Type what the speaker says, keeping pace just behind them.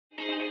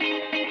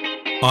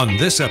On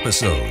this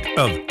episode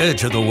of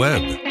Edge of the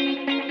Web.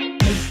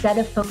 Instead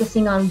of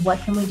focusing on what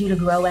can we do to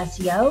grow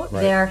SEO,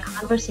 their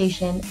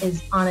conversation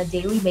is on a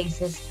daily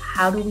basis,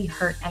 how do we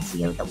hurt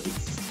SEO the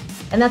least?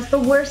 And that's the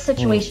worst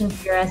situation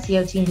for your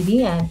SEO team to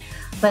be in.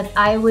 But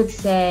I would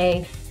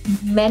say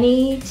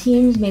many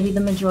teams, maybe the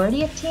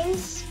majority of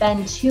teams,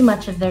 spend too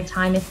much of their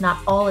time, if not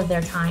all of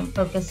their time,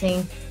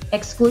 focusing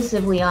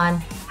exclusively on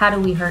how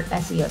do we hurt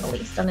SEO the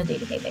least on a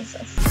day-to-day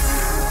basis.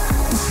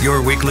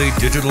 Your weekly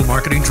digital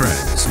marketing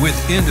trends with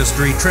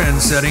industry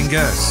trend-setting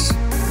guests.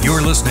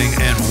 You're listening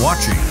and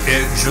watching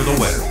Edge of the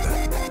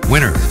Web.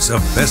 Winners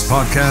of Best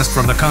Podcast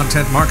from the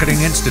Content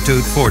Marketing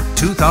Institute for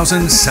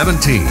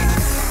 2017.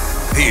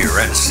 Hear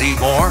and see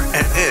more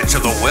at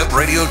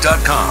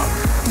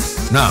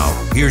edgeofthewebradio.com. Now,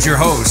 here's your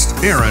host,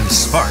 Aaron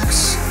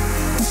Sparks.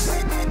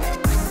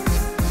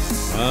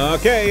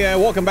 Okay,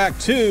 welcome back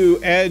to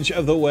Edge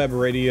of the Web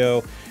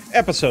Radio,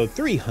 episode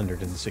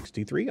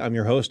 363. I'm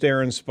your host,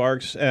 Aaron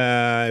Sparks.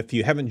 If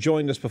you haven't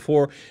joined us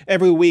before,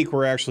 every week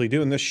we're actually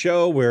doing this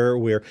show where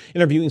we're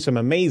interviewing some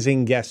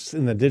amazing guests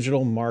in the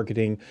digital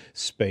marketing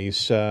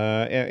space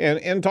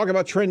and talk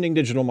about trending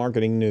digital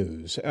marketing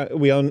news.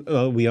 We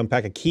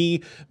unpack a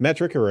key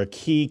metric or a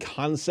key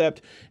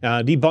concept,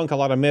 debunk a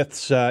lot of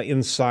myths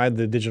inside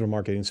the digital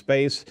marketing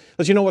space,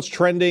 let you know what's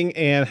trending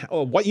and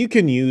what you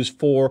can use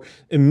for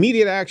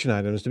immediate action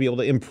items to be able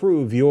to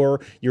improve your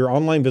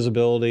online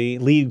visibility,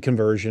 lead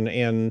conversion,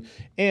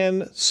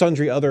 and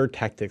sundry other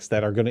tactics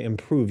that are going to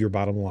improve your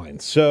bottom line.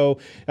 So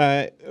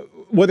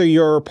whether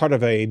you're part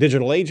of a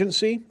digital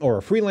agency or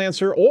a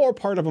freelancer or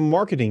part of a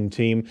marketing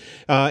team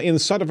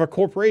inside of a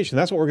corporation,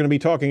 that's what we're going to be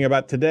talking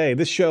about today.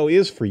 This show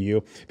is for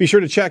you. Be sure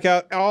to check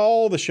out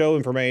all the show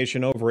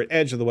information over at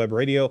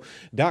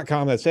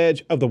edgeofthewebradio.com. That's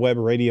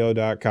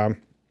edgeofthewebradio.com.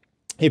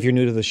 If you're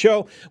new to the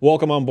show,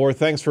 welcome on board.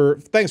 Thanks for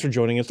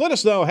joining us. Let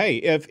us know, hey,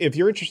 if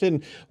you're interested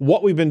in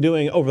what we've been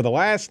doing over the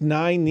last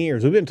 9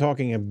 years. We've been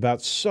talking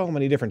about so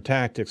many different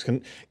tactics,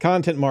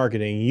 content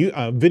marketing,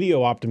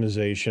 video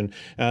optimization,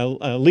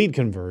 lead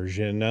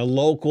conversion,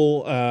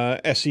 local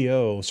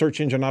SEO,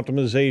 search engine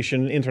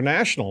optimization,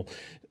 international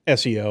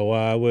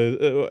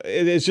SEO.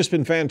 It's just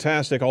been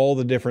fantastic, all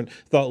the different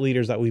thought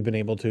leaders that we've been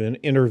able to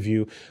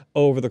interview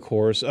over the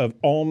course of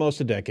almost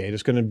a decade.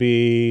 It's going to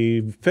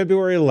be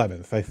February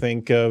 11th, I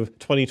think, of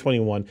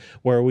 2021,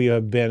 where we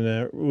have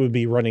been we'll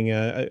be running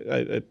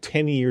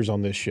 10 years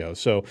on this show.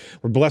 So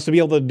we're blessed to be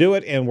able to do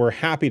it, and we're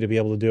happy to be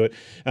able to do it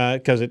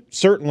because it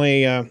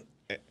certainly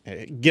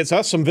it gets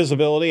us some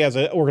visibility as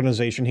an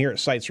organization here at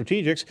Site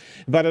Strategics,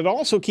 but it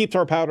also keeps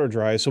our powder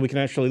dry so we can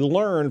actually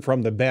learn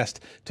from the best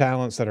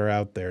talents that are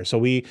out there. So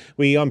we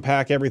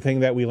unpack everything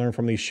that we learn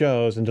from these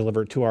shows and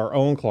deliver it to our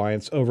own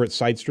clients over at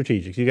Site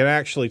Strategics. You can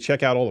actually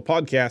check out all the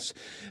podcasts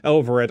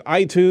over at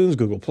iTunes,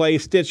 Google Play,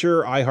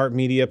 Stitcher,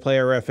 iHeartMedia,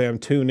 Player FM,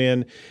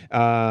 TuneIn,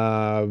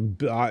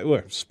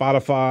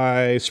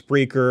 Spotify,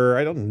 Spreaker.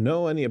 I don't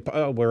know any.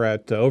 We're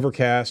at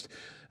Overcast.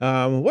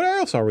 What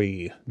else are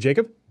we,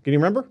 Jacob? Can you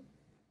remember?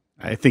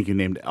 I think you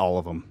named all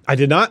of them. I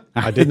did not.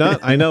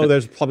 I know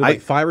there's probably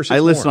like 5 or 6 I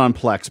listed more. on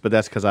Plex, but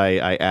that's because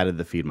I added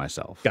the feed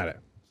myself. Got it.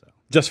 So.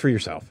 Just for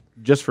yourself.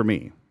 Just for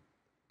me.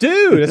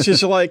 Dude, it's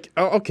just like,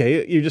 oh,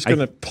 okay, you're just going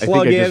to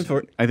plug in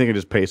for... I think I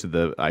just pasted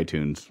the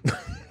iTunes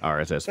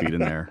RSS feed in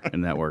there,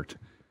 and that worked.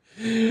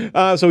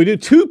 So we do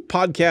 2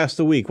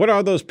 podcasts a week. What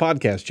are those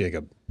podcasts,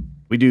 Jacob?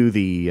 We do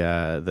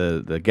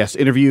the guest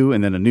interview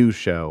and then a news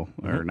show,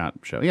 or not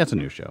show. Yeah, it's a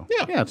news show.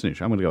 Yeah, it's a news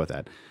show. I'm going to go with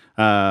that.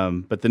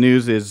 But the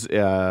news is we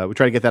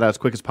try to get that out as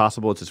quick as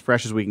possible. It's as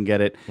fresh as we can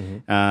get it,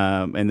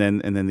 and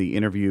then the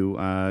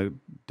interview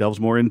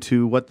delves more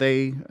into what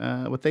they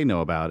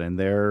know about and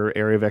their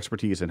area of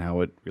expertise and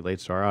how it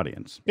relates to our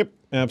audience. Yep,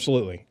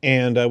 absolutely.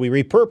 And we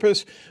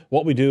repurpose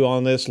what we do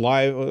on this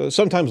live,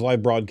 sometimes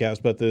live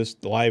broadcast, but this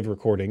live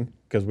recording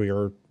because we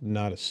are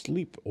not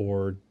asleep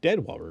or dead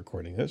while we're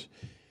recording this.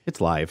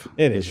 It's live.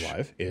 It is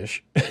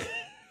live-ish.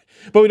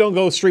 But we don't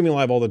go streaming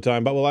live all the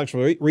time, but we'll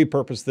actually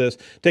repurpose this,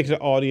 take it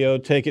to audio,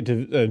 take it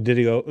to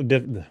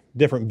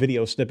different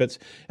video snippets,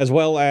 as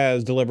well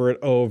as deliver it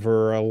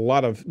over a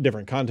lot of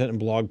different content and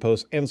blog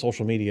posts and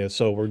social media.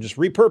 So we're just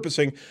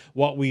repurposing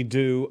what we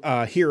do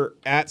here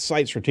at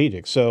Site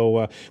Strategics.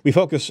 So we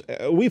focus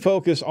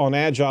on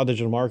agile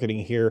digital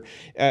marketing here.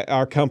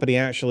 Our company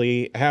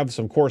actually have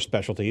some core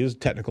specialties: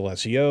 technical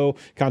SEO,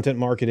 content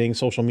marketing,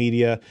 social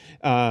media,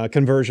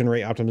 conversion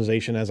rate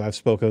optimization, as I've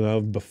spoken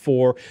of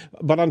before.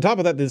 But on top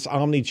of that, this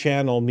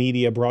omni-channel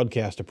media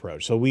broadcast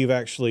approach. So we've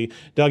actually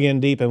dug in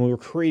deep and we were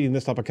creating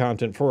this type of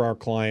content for our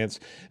clients.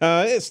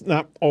 It's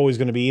not always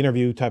going to be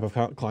interview type of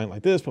client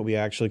like this, but we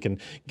actually can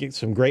get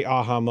some great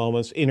aha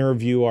moments,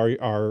 interview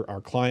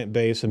our client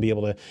base and be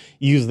able to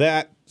use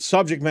that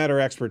subject matter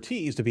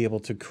expertise to be able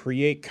to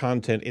create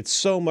content. It's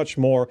so much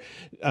more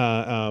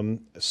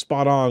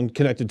spot on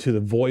connected to the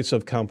voice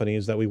of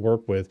companies that we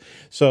work with.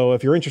 So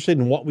if you're interested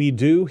in what we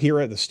do here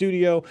at the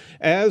studio,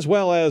 as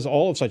well as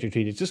all of Such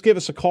Strategies, just give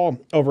us a call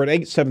over at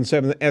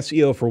 877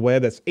 SEO for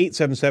Web. That's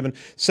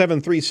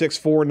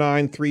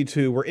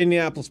 877-736-4932. We're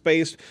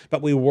Indianapolis-based,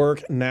 but we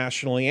work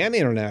nationally and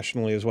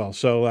internationally as well.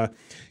 So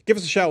give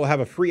us a shout. We'll have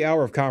a free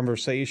hour of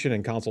conversation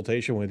and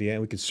consultation with you,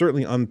 and we could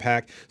certainly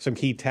unpack some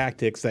key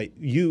tactics that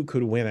you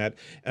could win at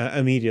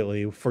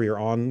immediately for your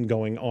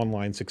ongoing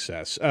online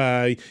success.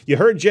 You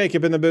heard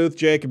Jacob in the booth.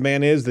 Jacob,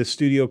 man, is the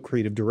studio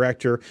creative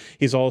director.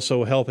 He's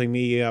also helping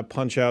me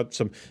punch out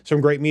some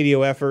great media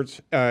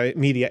efforts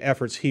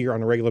here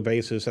on a regular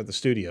basis at the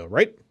studio,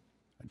 right?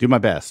 I do my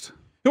best.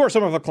 Who are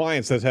some of the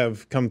clients that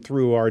have come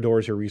through our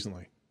doors here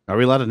recently? Are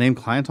we allowed to name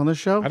clients on this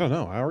show? I don't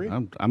know. How are we?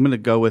 I'm going to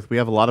go with, we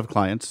have a lot of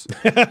clients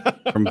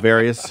from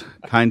various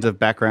kinds of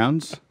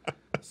backgrounds.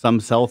 Some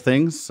sell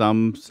things,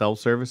 some sell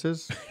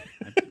services.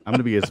 I'm going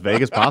to be as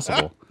vague as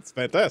possible. It's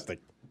fantastic.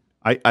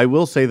 I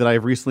will say that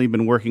I've recently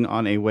been working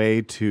on a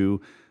way to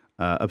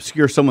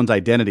obscure someone's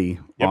identity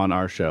on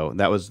our show.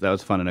 That was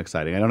fun and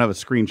exciting. I don't have a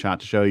screenshot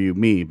to show you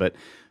me, but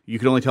you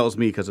can only tell it's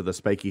me because of the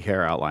spiky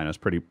hair outline. I was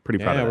pretty proud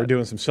of that. Yeah, we're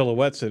doing some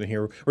silhouettes in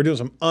here. We're doing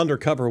some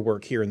undercover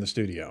work here in the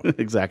studio.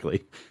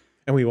 Exactly.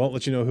 And we won't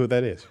let you know who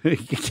that is. You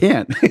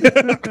can't.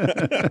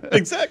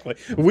 Exactly.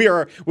 We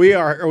are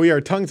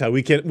tongue tied.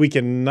 We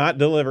cannot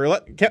deliver.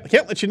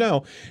 Can't let you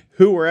know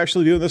who we're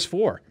actually doing this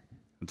for.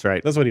 That's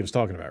right. That's what he was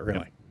talking about,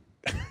 really.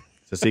 Yep.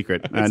 It's a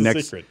secret. It's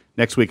a secret.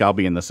 Next week I'll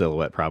be in the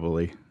silhouette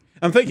probably.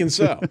 I'm thinking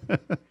so.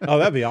 Oh,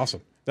 that'd be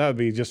awesome. That'd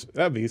be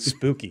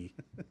spooky.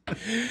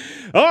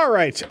 All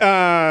right.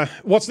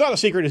 What's not a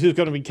secret is who's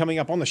going to be coming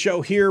up on the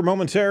show here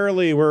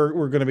momentarily.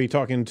 We're going to be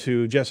talking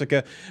to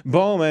Jessica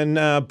Bowman.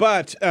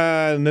 But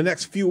in the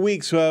next few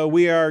weeks,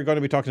 we are going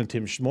to be talking to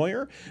Tim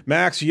Schmoyer,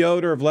 Max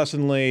Yoder of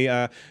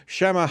Lessonly,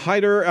 Shama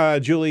Hyder,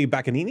 Julie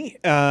Baccanini,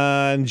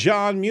 and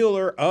John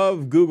Mueller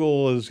of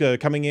Google is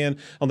coming in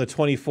on the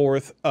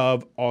 24th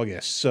of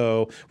August.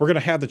 So we're going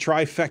to have the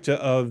trifecta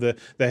of the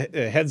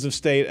heads of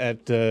state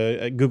at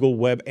Google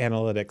Web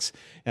Analytics.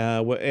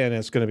 And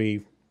it's going to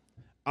be,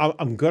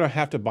 I'm going to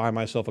have to buy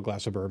myself a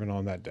glass of bourbon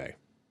on that day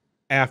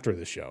after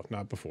the show,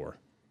 not before,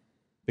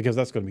 because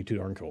that's going to be too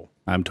darn cool.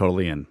 I'm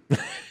totally in.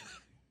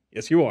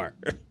 Yes, you are.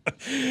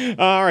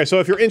 All right. So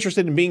if you're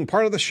interested in being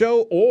part of the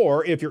show,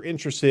 or if you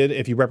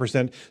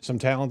represent some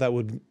talent that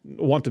would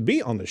want to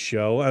be on the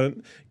show,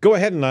 go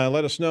ahead and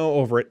let us know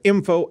over at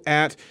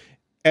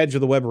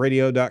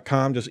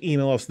info@edgeofthewebradio.com. Just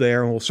email us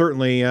there, and we'll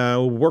certainly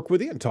work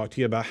with you and talk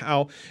to you about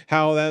how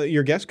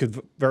your guest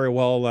could very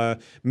well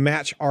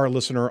match our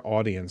listener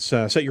audience.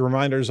 Set your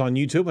reminders on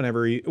YouTube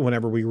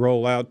whenever we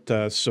roll out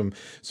some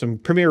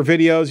premiere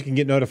videos. You can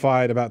get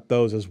notified about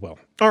those as well.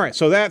 All right,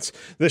 so that's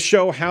the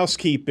show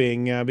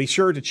housekeeping. Be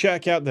sure to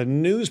check out the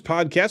news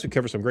podcast. We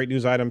cover some great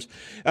news items,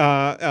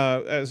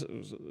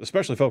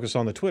 especially focused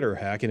on the Twitter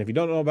hack. And if you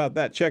don't know about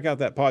that, check out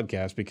that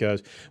podcast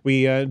because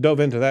we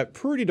dove into that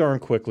pretty darn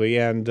quickly.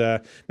 And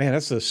man,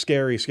 that's a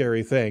scary,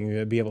 scary thing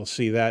to be able to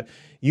see that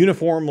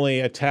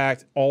uniformly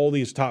attacked all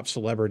these top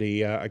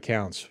celebrity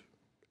accounts.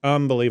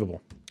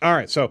 Unbelievable. All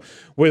right, so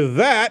with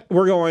that,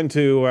 we're going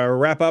to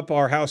wrap up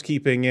our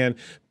housekeeping and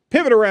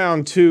pivot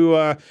around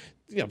to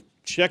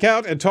check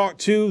out and talk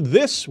to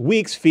this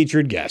week's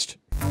featured guest.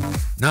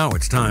 Now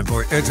it's time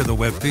for Edge of the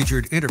Web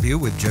featured interview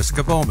with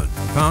Jessica Bowman,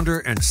 founder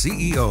and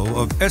CEO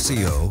of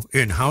SEO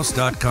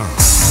Inhouse.com.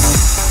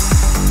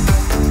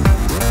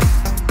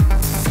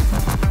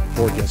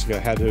 Poor Jessica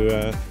had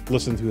to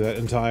listen to that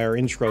entire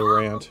intro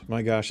rant.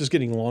 My gosh, it's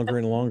getting longer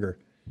and longer.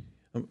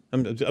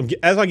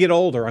 As I get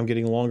older, I'm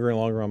getting longer and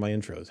longer on my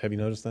intros. Have you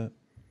noticed that?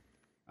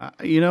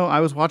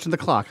 I was watching the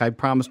clock. I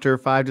promised her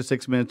 5 to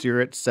 6 minutes.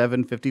 You're at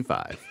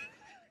 7:55.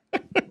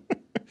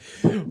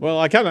 Well,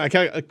 I kind of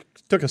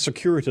took a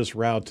circuitous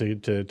route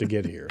to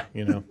get here,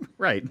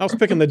 Right. I was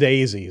picking the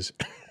daisies.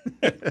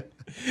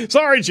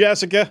 Sorry,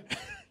 Jessica.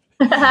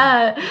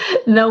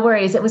 No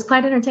worries. It was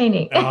quite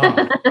entertaining.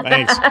 Oh,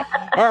 thanks.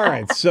 All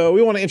right. So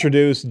we want to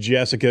introduce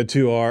Jessica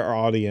to our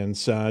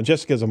audience.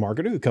 Jessica is a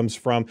marketer who comes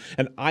from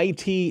an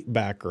IT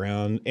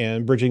background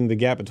and bridging the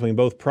gap between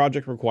both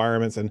project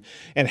requirements and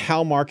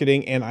how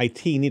marketing and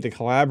IT need to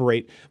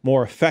collaborate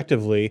more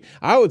effectively.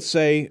 I would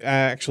say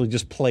actually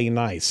just play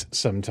nice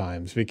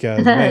sometimes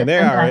because, man,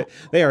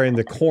 they are in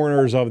the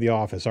corners of the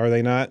office, are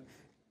they not?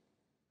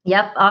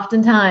 Yep,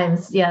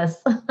 oftentimes,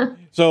 yes.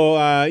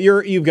 So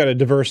you've got a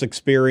diverse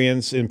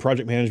experience in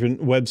project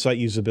management, website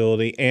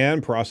usability,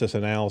 and process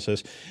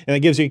analysis, and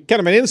it gives you kind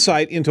of an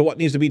insight into what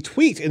needs to be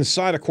tweaked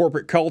inside a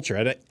corporate culture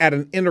at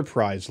an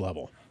enterprise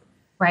level.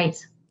 Right.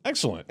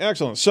 Excellent,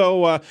 excellent.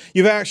 So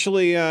you've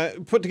actually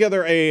put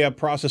together a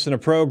process and a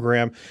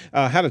program,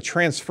 how to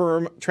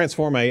transform an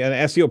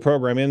SEO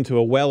program into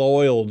a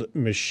well-oiled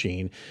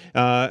machine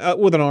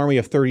with an army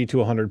of 30 to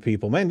 100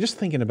 people. Man, just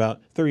thinking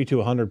about 30 to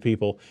 100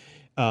 people.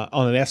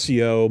 on an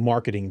SEO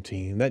marketing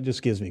team. That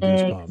just gives me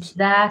goosebumps.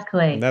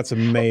 Exactly. And that's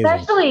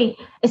amazing.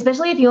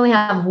 Especially if you only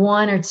have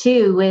one or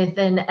two with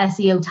an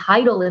SEO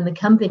title in the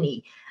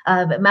company.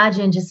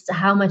 Imagine just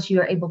how much you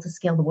are able to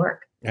scale the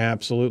work.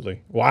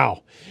 Absolutely.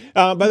 Wow.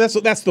 But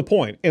that's the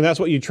point. And that's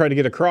what you try to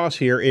get across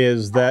here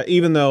is that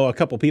even though a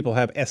couple people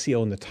have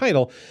SEO in the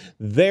title,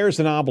 there's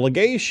an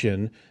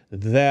obligation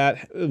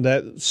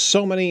that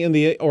so many in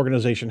the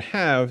organization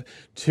have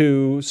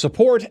to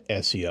support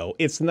SEO.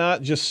 It's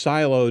not just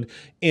siloed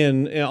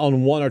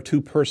on one or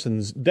two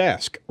person's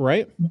desk,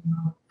 right?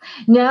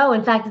 No,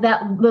 in fact,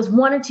 those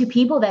one or two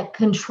people that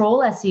control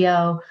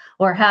SEO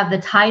or have the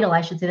title,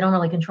 I should say, they don't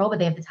really control, but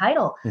they have the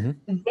title.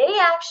 They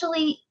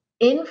actually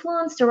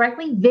influence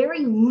directly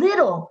very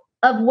little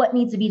of what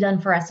needs to be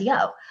done for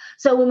SEO.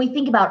 So when we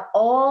think about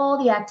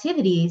all the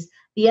activities,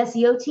 the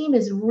SEO team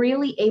is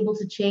really able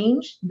to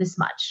change this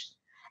much.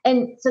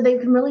 And so they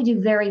can really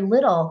do very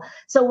little.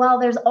 So while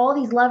there's all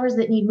these levers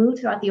that need moved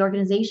throughout the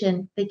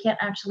organization, they can't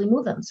actually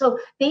move them. So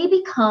they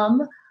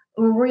become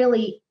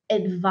really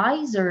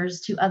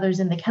advisors to others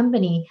in the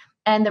company,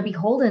 and they're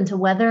beholden to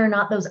whether or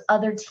not those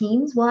other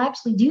teams will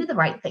actually do the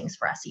right things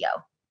for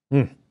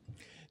SEO.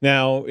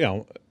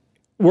 Now,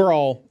 we're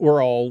all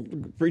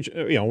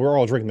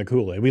drinking the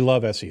Kool-Aid. We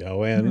love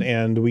SEO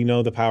and we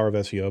know the power of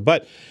SEO,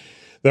 but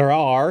there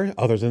are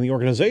others in the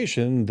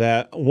organization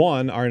that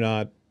are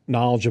not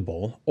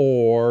knowledgeable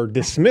or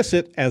dismiss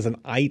it as an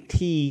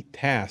IT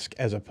task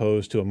as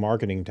opposed to a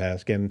marketing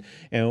task. And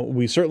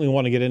we certainly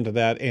want to get into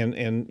that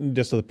and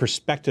just the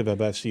perspective of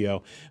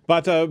SEO.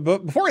 But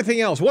before anything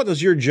else, what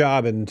does your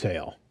job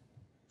entail?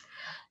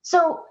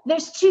 So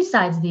there's two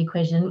sides of the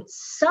equation.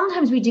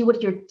 Sometimes we do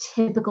what your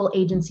typical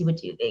agency would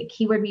do, the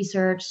keyword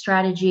research,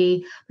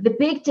 strategy. The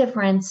big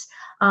difference,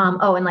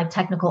 and like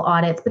technical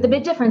audits, but the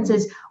big difference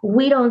is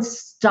we don't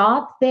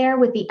stop there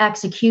with the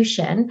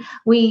execution.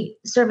 We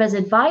serve as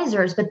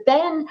advisors, but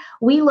then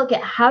we look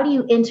at how do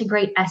you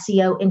integrate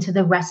SEO into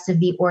the rest of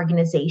the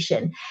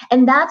organization.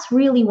 And that's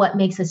really what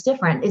makes us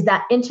different, is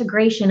that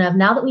integration of,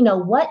 now that we know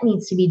what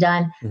needs to be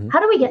done, how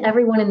do we get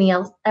everyone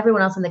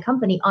else in the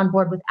company on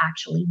board with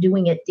actually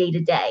doing it day to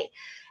day?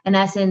 In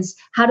essence,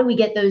 how do we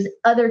get those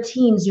other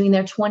teams doing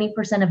their 20%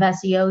 of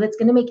SEO that's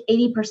going to make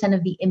 80%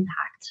 of the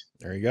impact?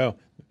 There you go.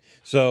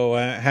 So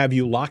have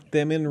you locked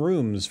them in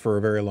rooms for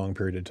a very long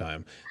period of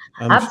time?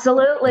 I'm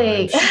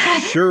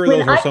sure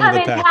those are some of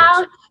the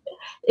tactics.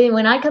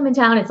 When I come in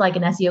town, it's like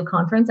an SEO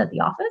conference at the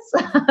office.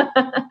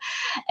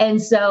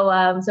 And so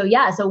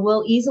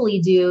we'll easily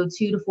do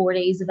 2 to 4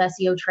 days of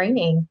SEO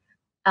training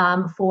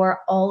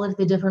for all of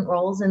the different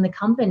roles in the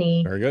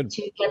company. Very good.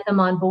 To get them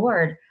on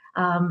board.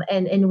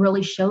 And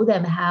really show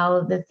them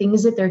how the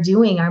things that they're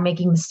doing are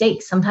making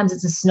mistakes. Sometimes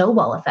it's a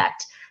snowball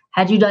effect.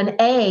 Had you done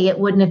A, it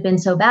wouldn't have been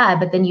so bad,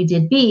 but then you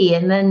did B,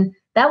 and then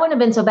that wouldn't have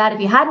been so bad if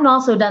you hadn't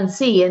also done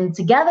C. And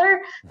together,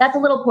 that's a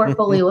little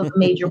portfolio of a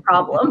major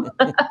problem.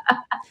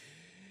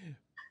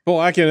 Well,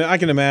 I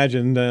can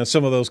imagine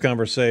some of those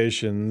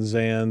conversations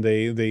and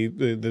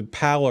the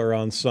pallor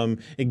on some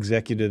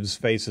executives'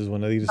 faces when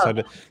they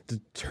decide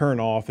to turn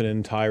off an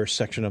entire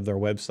section of their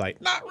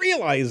website, not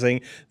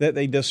realizing that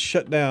they just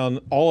shut down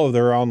all of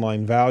their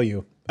online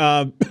value.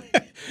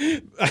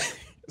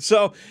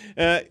 So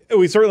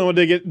we certainly want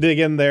to dig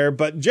in there.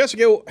 But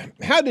Jessica,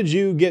 how did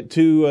you get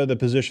to the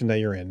position that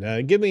you're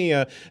in? Give me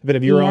a bit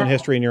of your own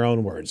history in your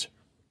own words.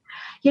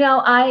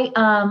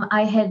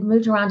 I had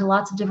moved around to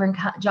lots of different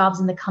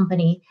jobs in the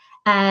company.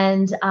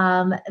 And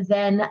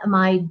then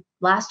my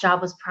last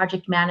job was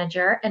project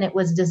manager, and it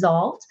was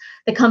dissolved.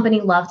 The company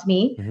loved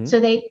me.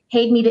 So they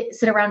paid me to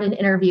sit around and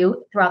interview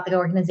throughout the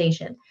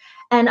organization.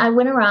 And I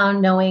went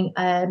around knowing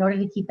in order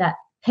to keep that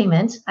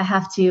payment, I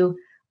have to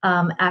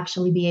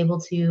actually be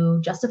able to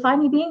justify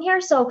me being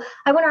here. So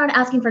I went around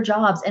asking for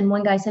jobs, and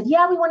one guy said,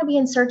 "Yeah, we want to be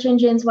in search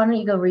engines. Why don't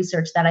you go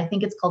research that? I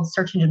think it's called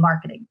search engine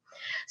marketing."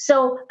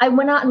 So I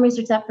went out and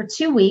researched that for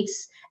 2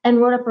 weeks and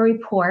wrote up a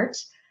report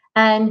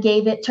and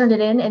turned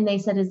it in. And they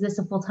said, "Is this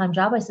a full-time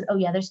job?" I said, "Oh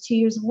yeah, there's 2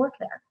 years of work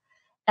there."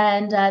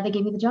 And they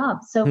gave me the job.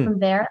 So from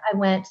there,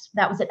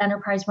 that was at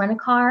Enterprise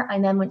Rent-A-Car. I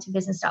then went to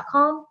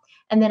business.com,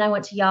 and then I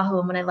went to Yahoo.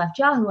 And when I left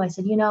Yahoo, I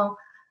said,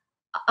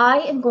 I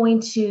am going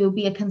to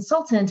be a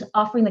consultant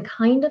offering the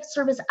kind of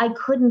service I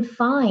couldn't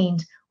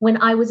find when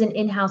I was an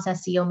in-house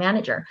SEO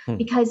manager.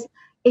 Because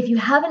if you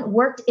haven't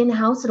worked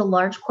in-house at a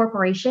large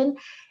corporation,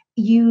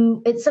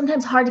 it's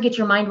sometimes hard to get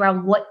your mind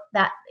around what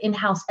that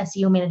in-house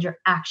SEO manager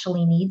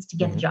actually needs to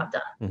get the job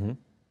done.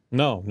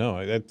 No,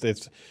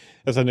 it's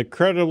an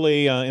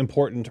incredibly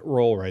important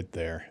role right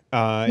there.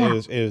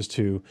 Is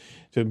to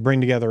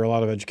bring together a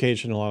lot of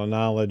education, a lot of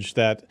knowledge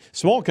that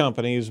small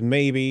companies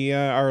maybe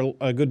are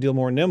a good deal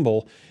more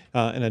nimble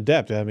and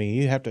adept. I mean,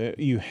 you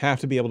have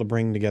to be able to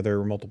bring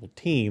together multiple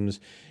teams,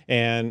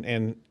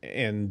 and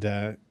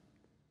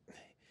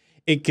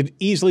it could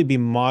easily be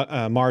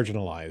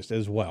marginalized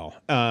as well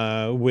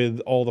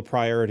with all the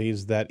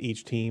priorities that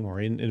each team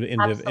or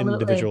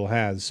individual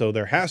has. So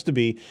there has to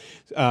be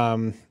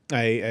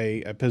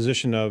a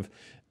position of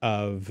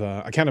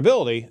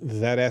accountability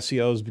that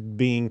SEO is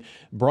being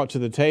brought to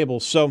the table.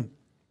 So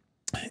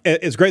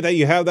it's great that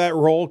you have that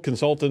role.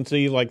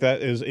 Consultancy like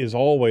that is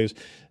always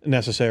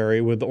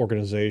necessary with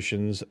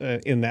organizations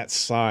in that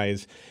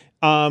size.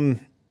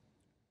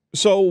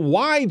 So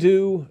why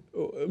do,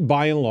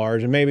 by and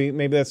large, and maybe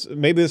this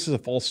is a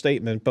false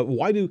statement, but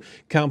why do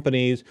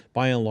companies,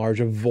 by and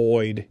large,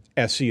 avoid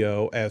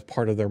SEO as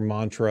part of their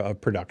mantra of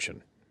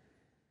production?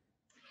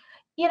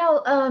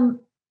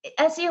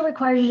 SEO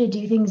requires you to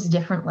do things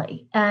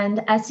differently, and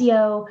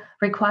SEO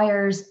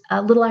requires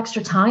a little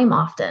extra time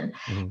often.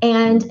 Mm-hmm.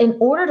 And in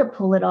order to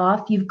pull it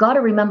off, you've got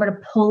to remember to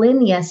pull in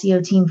the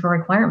SEO team for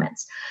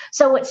requirements.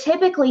 So what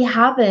typically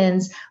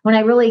happens when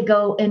I really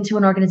go into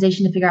an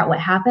organization to figure out what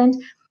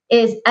happened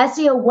is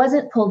SEO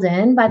wasn't pulled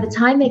in. By the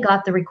time they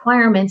got the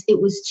requirements,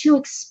 it was too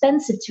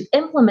expensive to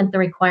implement the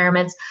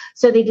requirements.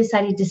 So they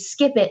decided to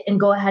skip it and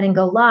go ahead and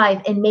go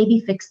live and maybe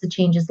fix the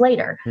changes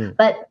later.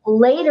 But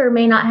later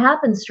may not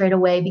happen straight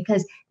away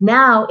because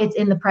now it's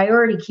in the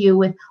priority queue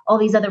with all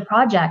these other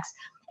projects.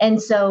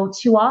 And so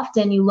too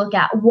often you look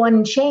at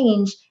one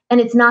change and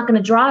it's not going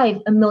to drive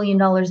 $1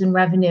 million in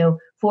revenue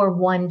for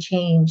one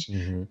change.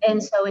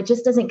 And so it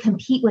just doesn't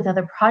compete with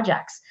other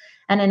projects.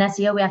 And in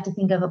SEO, we have to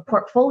think of a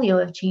portfolio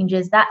of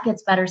changes that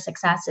gets better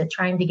success at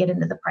trying to get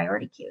into the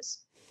priority queues.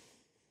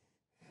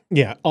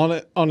 Yeah,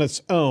 on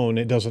its own,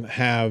 it doesn't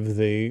have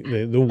the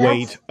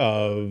weight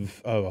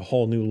of a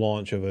whole new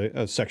launch of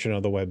a section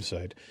of the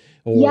website.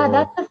 Yeah,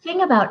 that's the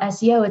thing about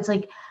SEO. It's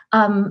like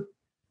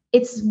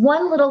it's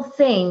one little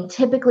thing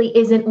typically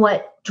isn't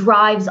what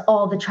drives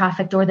all the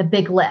traffic or the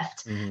big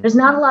lift. There's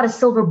not a lot of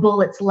silver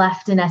bullets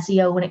left in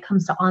SEO when it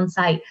comes to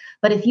on-site.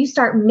 But if you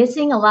start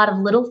missing a lot of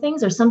little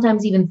things, or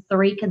sometimes even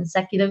 3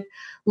 consecutive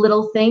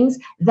little things,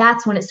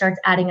 that's when it starts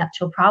adding up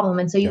to a problem.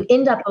 And so you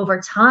end up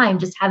over time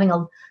just having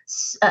a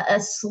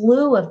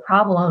slew of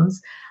problems.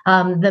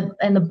 In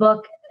the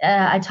book,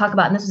 I talk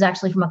about, and this was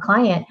actually from a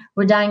client,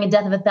 we're dying a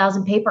death of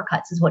 1,000 paper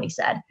cuts is what he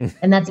said.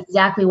 And that's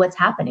exactly what's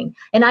happening.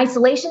 In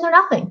isolation, they're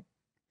nothing.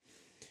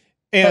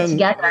 And but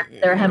together,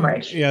 they're a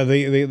hemorrhage. Yeah,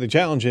 the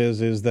challenge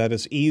is that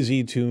it's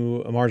easy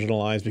to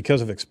marginalize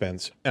because of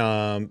expense.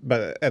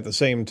 But at the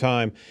same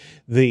time,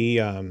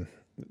 the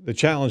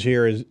challenge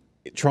here is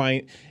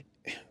trying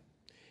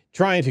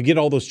to get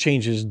all those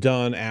changes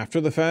done after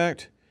the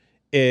fact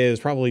is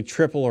probably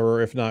triple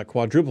or if not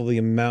quadruple the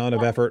amount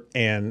of effort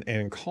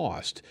and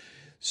cost.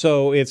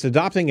 So it's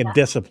adopting a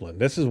discipline.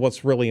 This is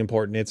what's really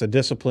important. It's a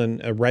discipline,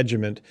 a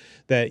regiment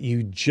that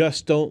you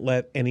just don't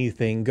let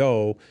anything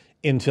go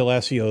until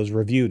SEO's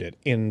reviewed it.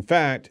 In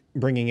fact,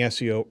 bringing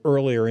SEO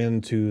earlier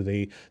into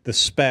the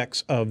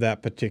specs of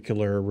that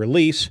particular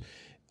release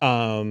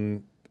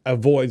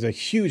avoids a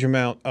huge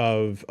amount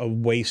of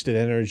wasted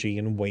energy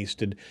and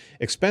wasted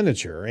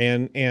expenditure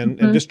and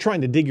just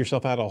trying to dig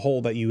yourself out of a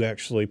hole that you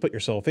actually put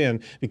yourself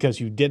in because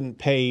you didn't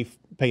pay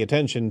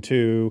attention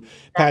to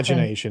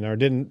pagination or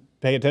didn't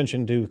pay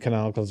attention to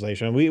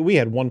canonicalization. We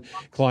had one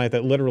client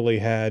that literally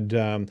had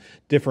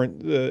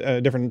different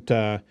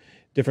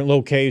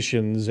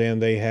locations,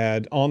 and they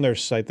had on their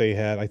site, they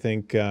had, I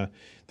think,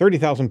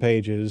 30,000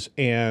 pages,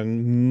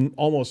 and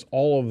almost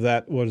all of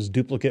that was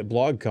duplicate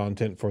blog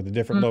content for the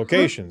different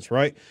locations,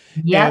 right?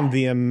 Yeah. And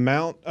the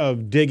amount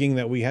of digging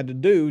that we had to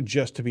do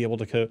just to be able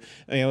to,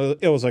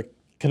 it was a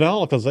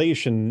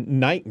canonicalization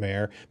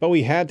nightmare, but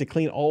we had to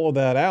clean all of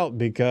that out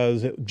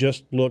because it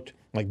just looked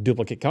like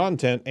duplicate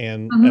content,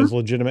 and as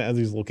legitimate as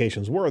these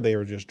locations were, they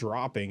were just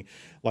dropping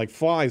like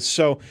flies.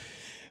 So,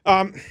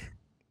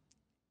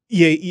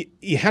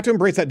 you have to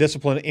embrace that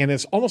discipline, and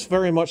it's almost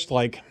very much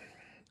like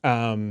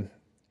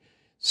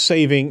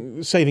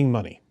saving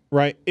money,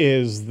 right?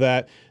 Is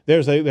that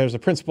there's a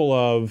principle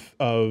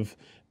of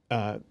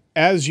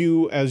as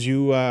you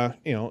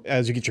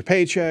get your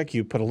paycheck,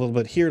 you put a little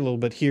bit here, a little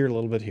bit here, a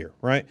little bit here,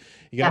 right?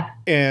 You got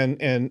and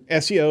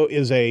SEO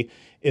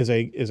is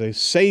a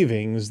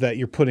savings that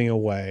you're putting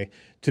away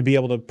to be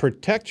able to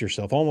protect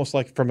yourself, almost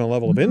like from a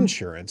level of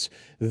insurance,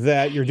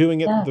 that you're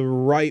doing it the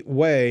right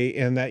way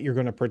and that you're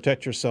going to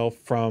protect yourself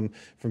from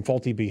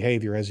faulty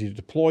behavior as you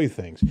deploy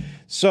things.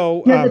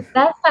 So the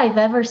best I've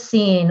ever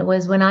seen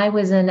was when I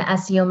was an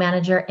SEO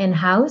manager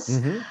in-house.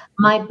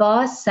 My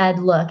boss said,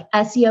 look,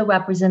 SEO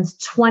represents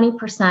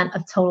 20%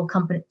 of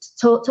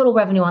total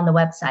revenue on the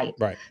website.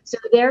 Right. So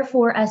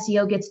therefore,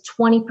 SEO gets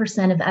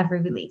 20% of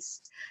every release.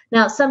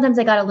 Now, sometimes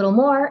I got a little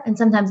more and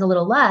sometimes a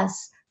little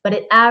less, but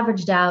it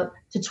averaged out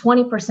to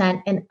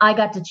 20%, and I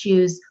got to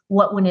choose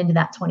what went into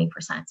that 20%.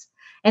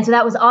 And so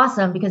that was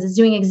awesome because it's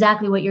doing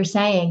exactly what you're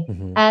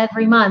saying.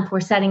 Every month,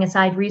 we're setting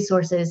aside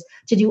resources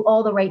to do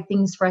all the right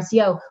things for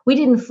SEO. We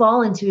didn't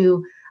fall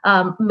into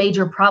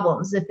major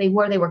problems. If they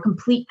were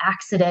complete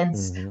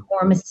accidents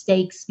or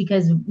mistakes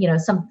because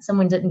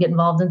someone didn't get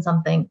involved in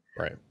something.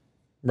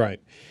 Right.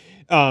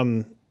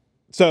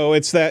 So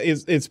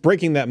it's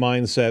breaking that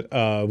mindset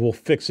of we'll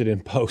fix it in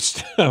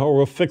post or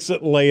we'll fix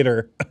it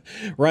later,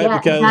 right? Yeah,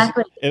 because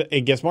exactly.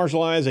 it gets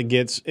marginalized,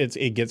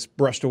 it gets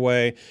brushed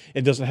away,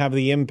 it doesn't have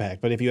the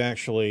impact. But if you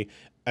actually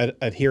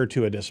adhere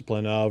to a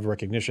discipline of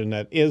recognition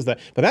that is that.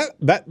 But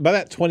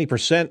that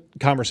 20%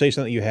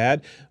 conversation that you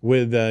had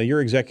with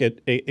your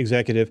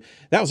executive,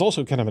 that was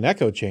also kind of an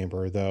echo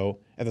chamber, though,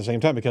 at the same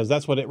time, because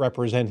that's what it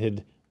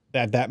represented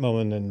at that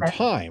moment in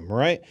time,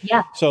 right?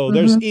 Yeah. So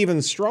there's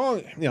even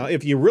strong,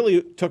 if you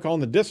really took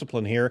on the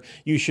discipline here,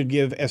 you should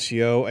give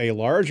SEO a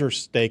larger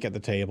stake at the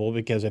table,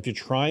 because if you're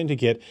trying to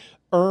get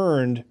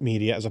earned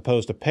media as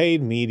opposed to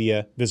paid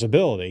media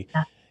visibility,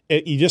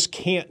 you just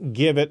can't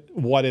give it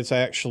what it's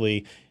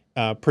actually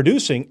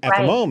producing at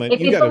the moment.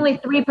 If it's only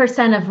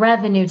 3% of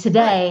revenue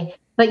today,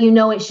 but you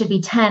know it should be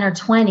 10 or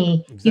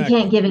 20, you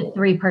can't give it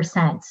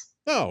 3%.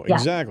 No,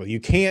 exactly. You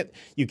can't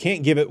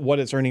give it what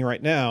it's earning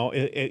right now.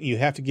 You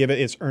have to give it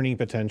its earning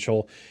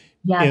potential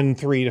in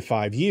 3 to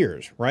 5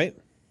 years, right?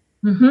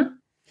 Mm-hmm.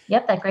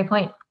 Yep, that's a great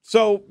point.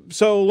 So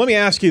let me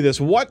ask you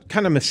this: what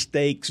kind of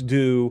mistakes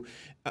do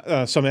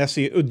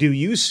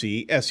you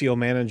see SEO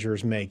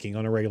managers making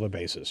on a regular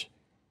basis?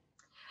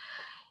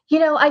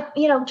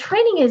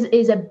 Training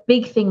is a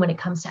big thing when it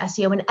comes to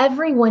SEO, and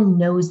everyone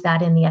knows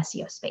that in the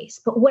SEO space.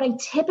 But what I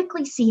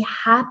typically see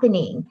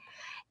happening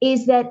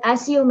is that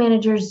SEO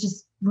managers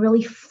just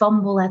really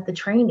fumble at the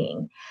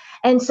training.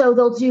 And so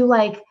they'll do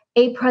like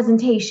a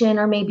presentation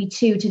or maybe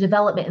two to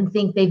development and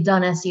think they've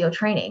done SEO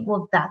training.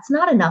 Well, that's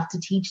not enough to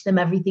teach them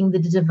everything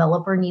that the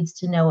developer needs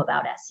to know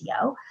about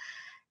SEO.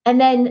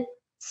 And then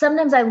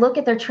sometimes I look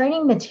at their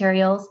training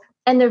materials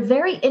and they're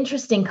very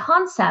interesting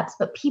concepts,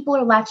 but people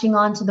are latching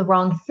on to the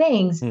wrong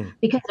things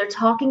because they're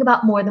talking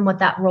about more than what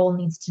that role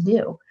needs to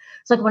do.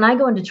 So like when I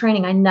go into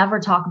training, I never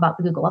talk about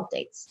the Google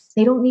updates.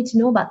 They don't need to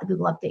know about the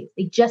Google updates.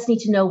 They just need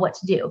to know what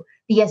to do.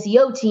 The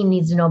SEO team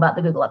needs to know about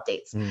the Google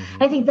updates.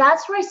 I think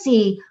that's where I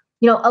see,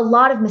 a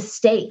lot of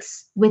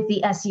mistakes with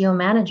the SEO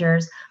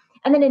managers.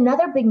 And then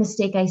another big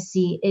mistake I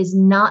see is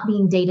not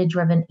being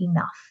data-driven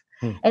enough.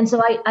 And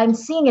so I'm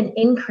seeing an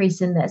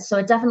increase in this. So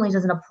it definitely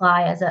doesn't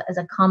apply as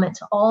a comment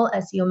to all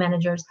SEO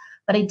managers,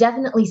 but I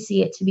definitely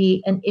see it to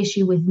be an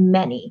issue with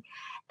many.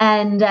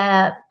 And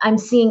I'm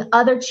seeing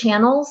other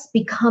channels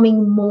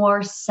becoming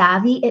more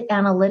savvy at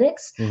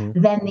analytics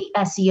than the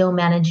SEO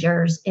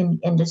managers in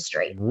the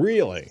industry.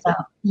 Really? So,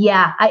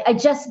 yeah, I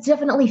just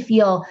definitely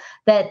feel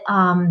that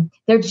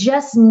they're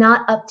just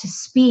not up to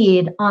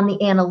speed on the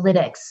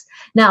analytics.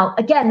 Now,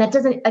 again, that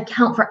doesn't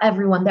account for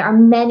everyone. There are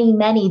many,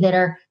 many that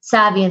are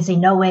savvy and say,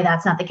 no way,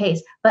 that's not the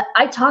case. But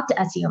I talk to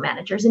SEO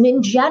managers, and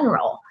in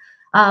general,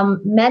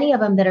 many of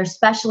them that are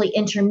especially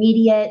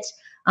intermediate,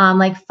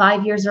 like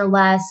 5 years or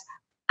less,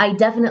 I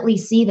definitely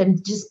see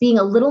them just being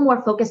a little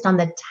more focused on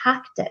the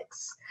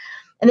tactics.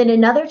 And then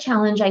another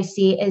challenge I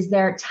see is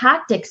they're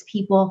tactics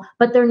people,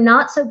 but they're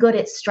not so good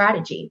at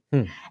strategy.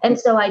 And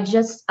so I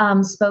just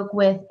spoke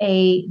with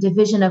a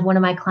division of one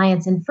of my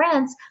clients in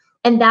France,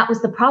 and that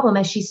was the problem.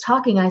 As she's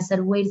talking, I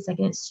said, wait a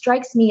second, it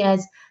strikes me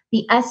as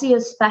the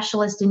SEO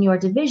specialist in your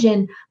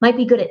division might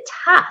be good at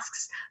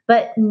tasks,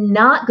 but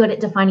not good at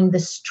defining the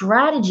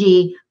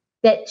strategy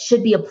that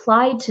should be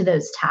applied to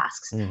those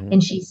tasks.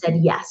 And she said,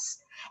 yes.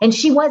 And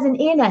she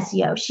wasn't in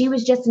SEO. She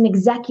was just an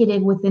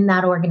executive within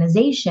that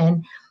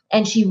organization.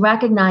 And she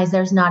recognized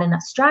there's not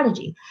enough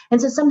strategy.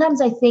 And so sometimes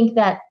I think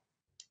that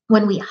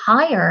when we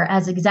hire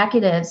as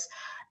executives,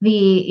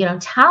 the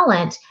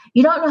talent,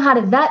 you don't know how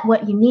to vet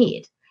what you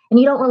need. And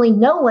you don't really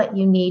know what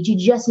you need. You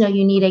just know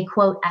you need a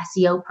quote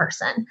SEO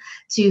person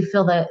to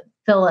fill a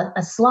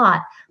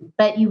slot,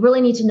 but you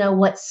really need to know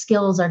what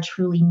skills are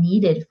truly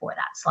needed for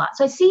that slot.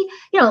 So I see,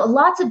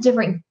 lots of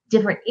different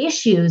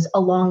issues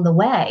along the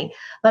way,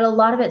 but a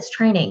lot of it's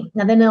training.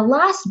 Now, then the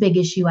last big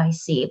issue I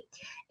see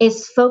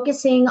is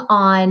focusing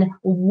on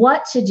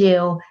what to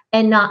do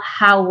and not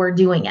how we're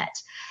doing it.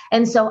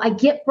 And so I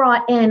get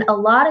brought in a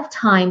lot of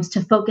times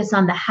to focus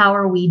on the how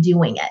are we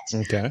doing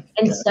it. Okay.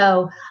 And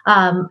so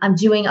I'm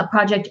doing a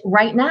project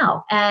right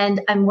now,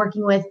 and I'm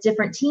working with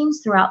different teams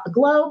throughout the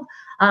globe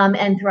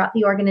and throughout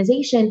the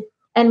organization.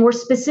 And we're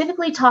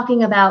specifically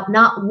talking about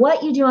not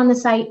what you do on the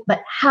site,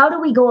 but how do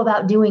we go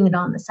about doing it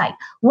on the site?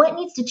 What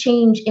needs to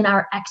change in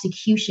our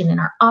execution, in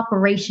our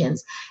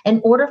operations,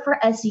 in order for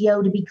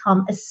SEO to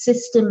become a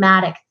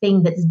systematic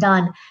thing that's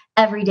done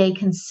every day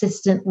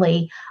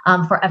consistently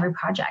for every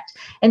project.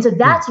 And so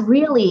that's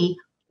really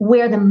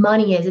where the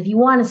money is. If you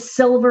want a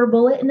silver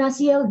bullet in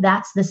SEO,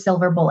 that's the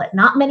silver bullet.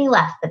 Not many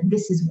left, but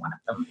this is one of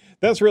them.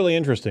 That's really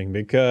interesting,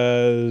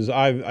 because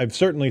I've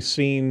certainly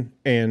seen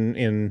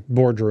in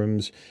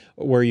boardrooms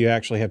where you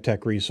actually have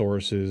tech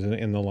resources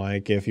and the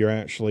like, if you're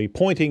actually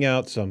pointing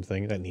out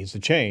something that needs to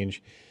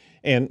change,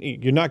 and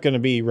you're not going to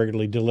be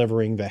regularly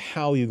delivering the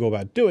how you go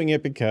about doing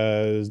it,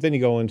 because then you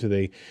go into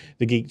the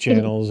geek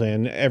channels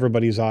and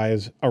everybody's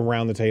eyes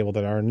around the table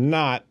that are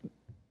not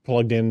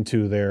plugged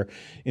into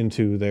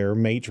their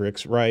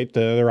matrix, right?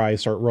 Their eyes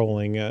start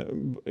rolling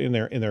in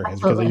their heads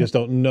because they just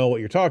don't know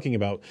what you're talking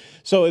about.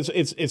 So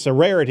it's a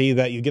rarity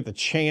that you get the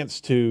chance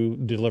to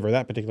deliver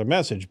that particular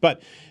message.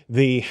 But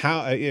the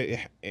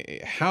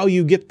how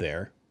you get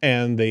there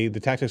and the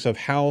tactics of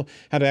how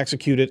to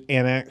execute it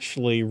and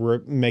actually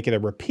make it a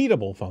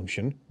repeatable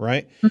function,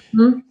 right?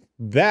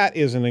 That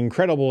is an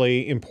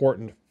incredibly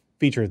important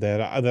feature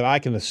that I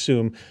can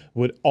assume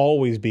would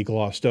always be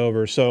glossed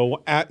over.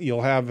 So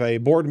you'll have a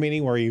board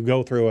meeting where you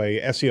go through a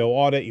SEO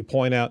audit, you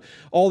point out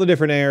all the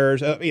different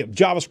errors,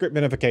 JavaScript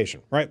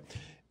minification, right?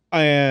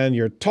 And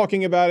you're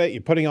talking about it,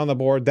 you're putting it on the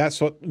board.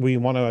 That's what we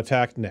want to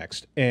attack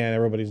next. And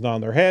everybody's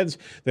nodding their heads.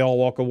 They all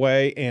walk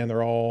away and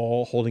they're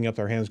all holding up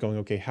their hands going,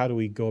 okay, how do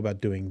we go about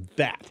doing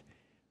that?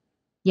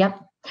 Yep.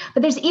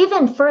 But there's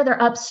even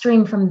further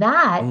upstream from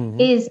that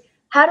is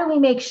how do we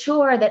make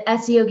sure that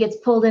SEO gets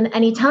pulled in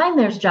anytime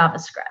there's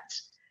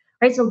JavaScript,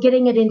 right? So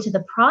getting it into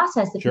the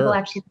process that people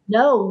actually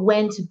know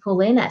when to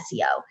pull in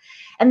SEO.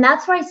 And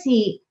that's where I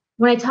see,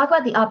 when I talk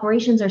about the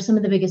operations are some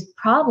of the biggest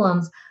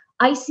problems,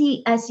 I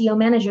see SEO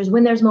managers,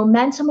 when there's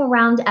momentum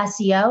around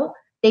SEO,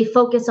 they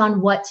focus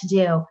on what to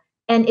do.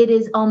 And it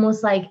is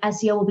almost like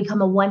SEO will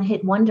become a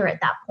one-hit wonder at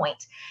that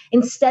point.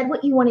 Instead,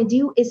 what you want to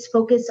do is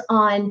focus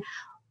on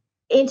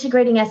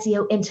integrating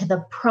SEO into the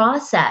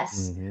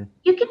process.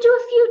 You can do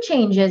a few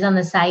changes on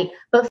the site,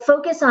 but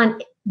focus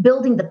on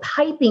building the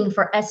piping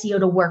for SEO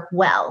to work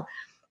well.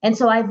 And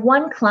so I have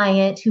one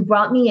client who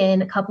brought me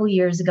in a couple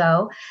years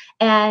ago,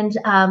 and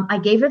I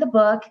gave her the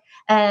book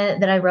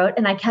that I wrote,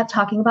 and I kept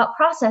talking about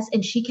process,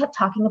 and she kept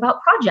talking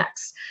about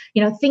projects,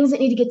 things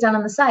that need to get done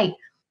on the site.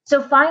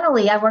 So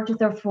finally, I worked with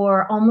her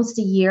for almost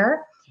a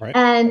year. Right.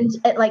 And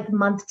at like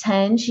month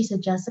 10, she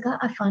said, Jessica,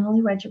 I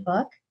finally read your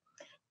book.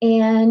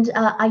 And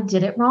I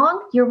did it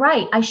wrong. You're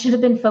right. I should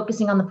have been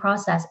focusing on the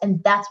process.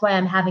 And that's why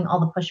I'm having all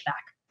the pushback.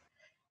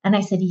 And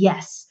I said,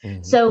 yes.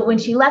 So when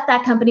she left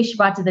that company, she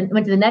went to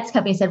the next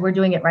company and said, we're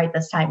doing it right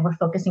this time. We're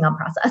focusing on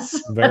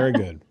process. Very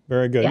good.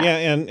 Very good. Yeah.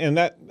 And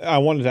that, I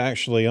wanted to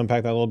actually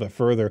unpack that a little bit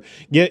further.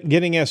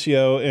 Getting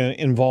SEO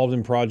involved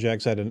in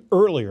projects at an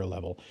earlier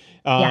level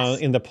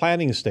in the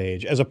planning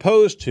stage, as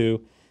opposed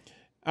to,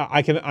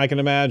 I can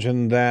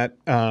imagine that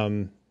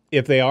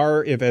if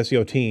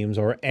SEO teams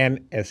or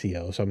an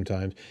SEO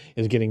sometimes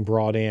is getting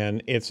brought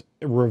in, it's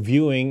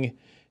reviewing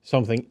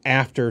something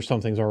after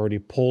something's already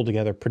pulled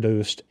together,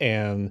 produced,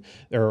 and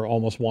they're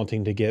almost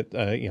wanting to get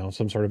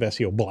some sort of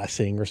SEO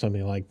blessing or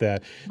something like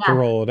that to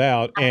roll it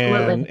out.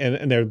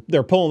 And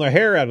they're pulling their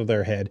hair out of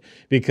their head,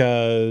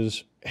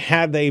 because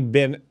had they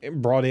been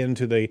brought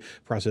into the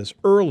process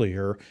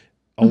earlier,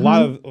 a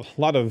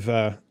lot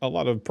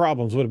of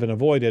problems would have been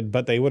avoided,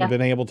 but they would have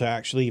been able to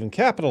actually even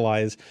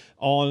capitalize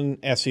on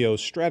SEO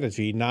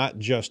strategy, not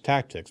just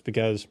tactics.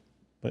 Because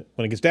when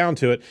it gets down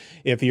to it,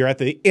 if you're at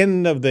the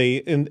end of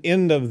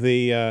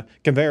the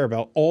conveyor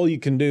belt, all you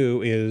can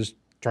do is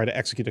try to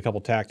execute a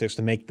couple tactics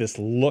to make this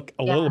look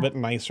a little bit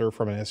nicer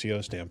from an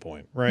SEO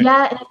standpoint, right?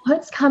 Yeah, and it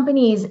puts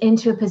companies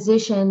into a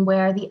position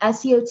where the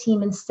SEO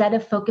team, instead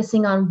of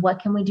focusing on what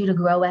can we do to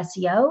grow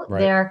SEO,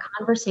 their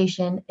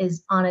conversation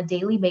is on a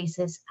daily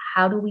basis,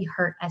 how do we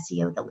hurt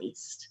SEO the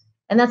least?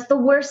 And that's the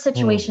worst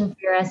situation for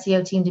your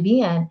SEO team to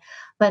be in.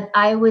 But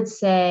I would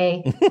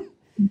say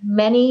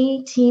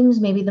many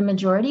teams, maybe the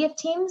majority of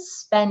teams,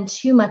 spend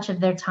too much of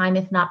their time,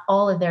 if not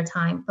all of their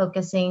time,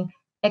 focusing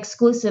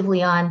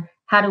exclusively on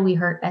how do we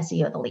hurt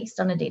SEO the least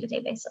on a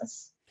day-to-day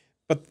basis.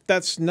 But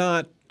that's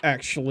not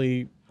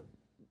actually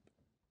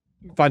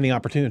finding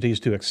opportunities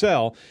to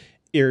excel.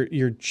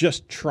 You're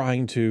just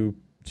trying to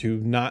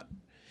not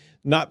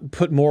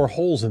put more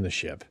holes in the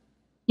ship.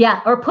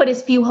 Yeah, or put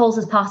as few holes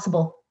as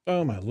possible.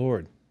 Oh my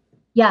Lord.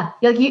 Yeah,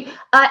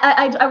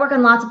 I work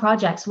on lots of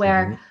projects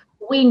where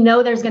we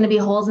know there's going to be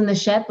holes in the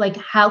ship. Like,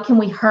 how can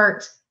we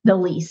hurt the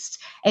least?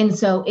 And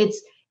so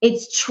it's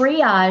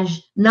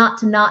triage not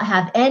to not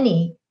have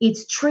any.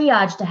 It's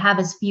triage to have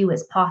as few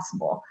as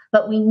possible.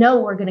 But we know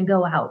we're going to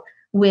go out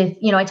with,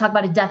 I talk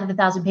about a death of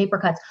 1,000 paper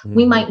cuts.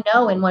 We might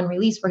know in one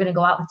release we're going to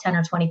go out with 10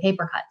 or 20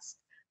 paper cuts.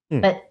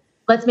 But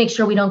let's make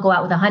sure we don't go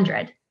out with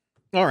 100.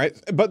 All right,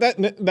 but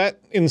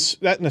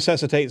that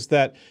necessitates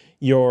that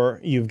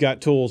you've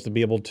got tools to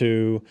be able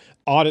to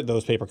audit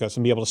those paper cuts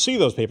and be able to see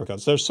those paper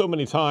cuts. There's so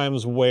many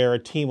times where a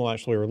team will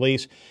actually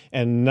release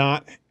and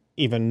not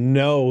even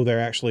know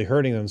they're actually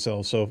hurting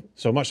themselves so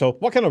much. So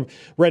what kind of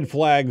red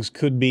flags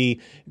could be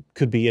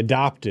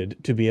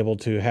adopted to be able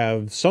to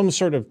have some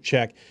sort of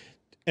check?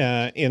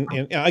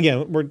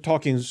 Again, we're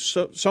talking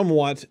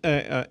somewhat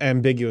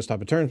ambiguous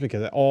type of terms,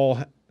 because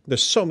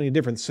there's so many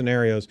different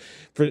scenarios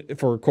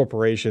for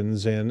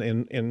corporations,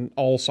 and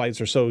all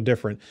sites are so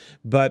different.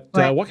 But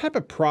what type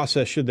of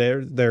process should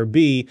there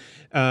be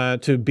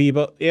to be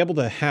able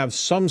to have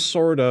some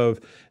sort of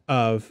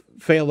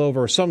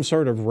failover, some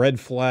sort of red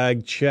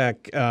flag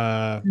check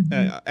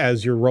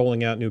as you're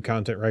rolling out new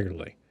content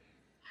regularly?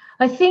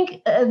 I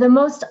think the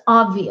most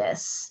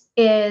obvious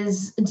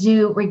is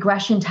do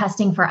regression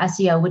testing for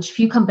SEO, which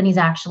few companies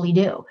actually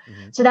do.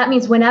 So that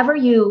means whenever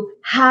you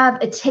have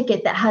a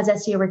ticket that has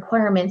SEO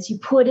requirements, you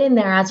put in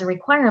there as a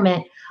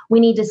requirement, we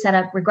need to set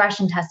up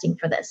regression testing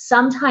for this.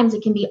 Sometimes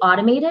it can be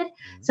automated,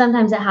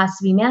 sometimes it has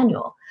to be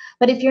manual.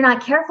 But if you're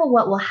not careful,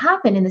 what will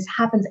happen, and this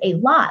happens a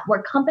lot,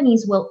 where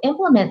companies will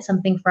implement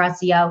something for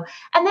SEO,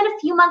 and then a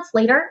few months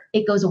later,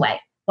 it goes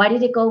away. Why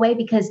did it go away?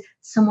 Because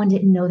someone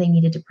didn't know they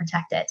needed to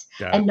protect it,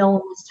 and no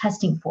one was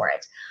testing for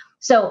it.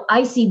 So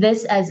I see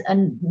this as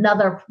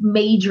another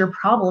major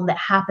problem that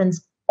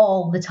happens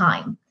all the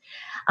time.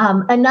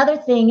 Another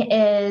thing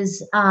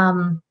is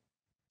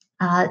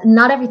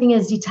not everything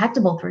is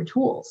detectable through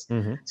tools.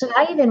 So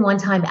I even one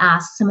time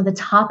asked some of the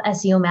top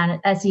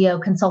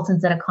SEO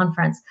consultants at a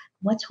conference,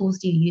 what tools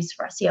do you use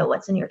for SEO?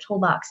 What's in your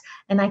toolbox?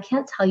 And I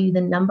can't tell you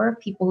the number of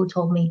people who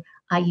told me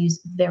I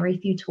use very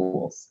few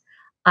tools.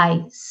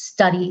 I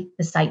study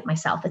the site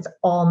myself. It's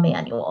all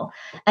manual.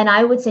 And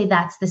I would say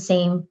that's the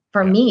same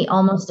for me,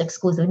 almost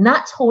exclusively,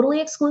 not totally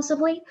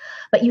exclusively,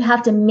 but you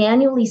have to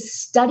manually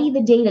study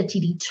the data to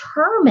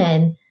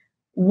determine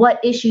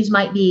what issues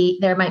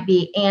there might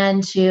be,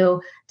 and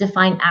to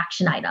define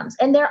action items.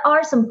 And there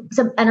are some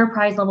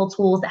enterprise level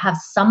tools that have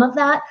some of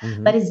that,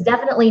 but it's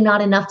definitely not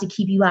enough to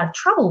keep you out of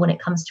trouble when it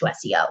comes to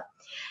SEO.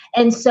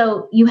 And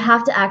so you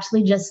have to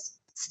actually just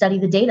study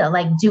the data,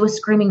 like do a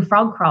screaming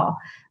frog crawl.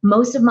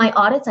 Most of my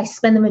audits, I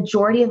spend the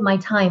majority of my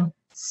time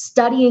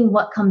studying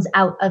what comes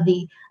out of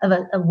a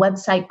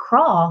website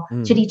crawl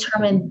to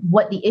determine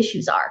what the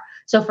issues are.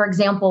 So for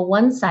example,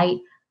 one site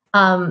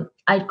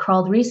I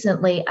crawled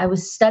recently, I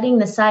was studying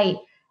the site,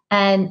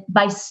 and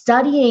by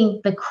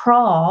studying the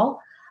crawl,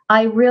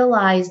 I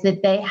realized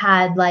that they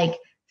had like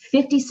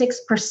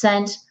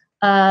 56%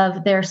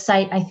 of their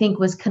site, I think,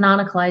 was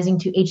canonicalizing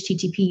to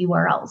HTTP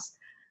URLs.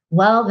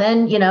 Well,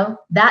 then,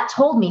 that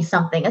told me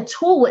something. A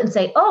tool wouldn't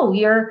say, oh,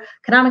 you're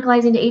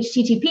canonicalizing to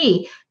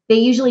HTTP. They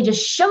usually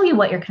just show you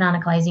what you're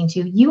canonicalizing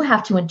to. You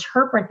have to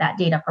interpret that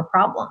data for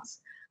problems.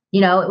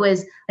 It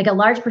was like a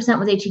large percent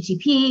was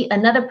HTTP,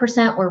 another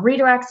percent were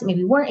redirects that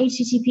maybe weren't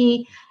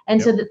HTTP.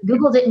 And so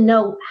Google didn't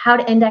know how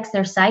to index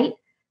their site.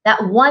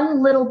 That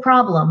one little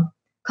problem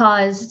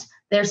caused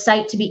their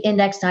site to be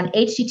indexed on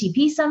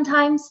HTTP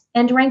sometimes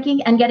and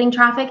ranking and getting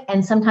traffic,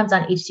 and sometimes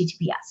on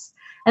HTTPS.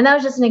 And that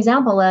was just an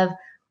example of,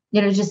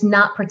 just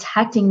not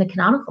protecting the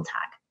canonical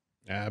tag.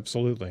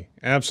 Absolutely.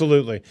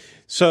 Absolutely.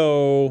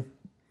 So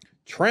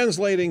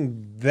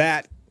translating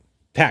that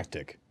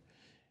tactic,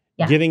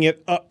 getting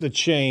it up the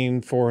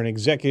chain for an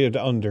executive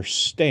to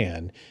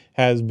understand,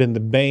 has been the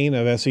bane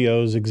of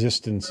SEO's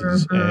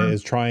existences.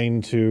 Is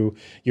trying to,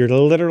 you're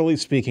literally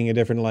speaking a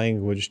different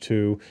language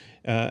to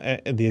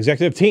the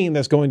executive team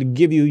that's going to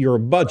give you your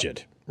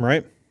budget,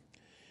 right?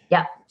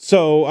 Yeah.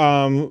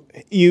 So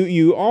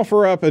you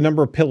offer up a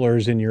number of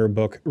pillars in your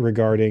book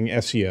regarding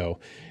SEO.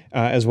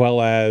 As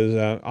well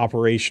as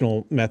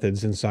operational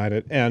methods inside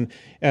it, and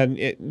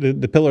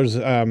the pillars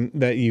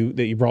that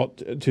you brought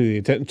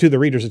to the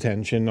reader's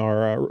attention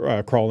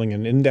are crawling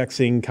and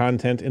indexing,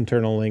 content,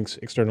 internal links,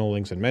 external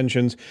links and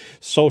mentions,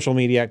 social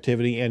media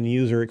activity, and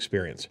user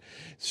experience.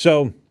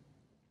 So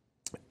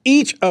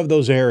each of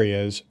those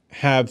areas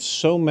have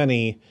so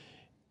many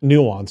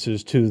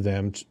nuances to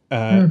them,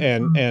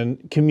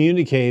 and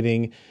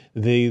communicating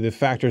the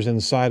factors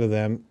inside of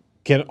them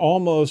can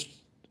almost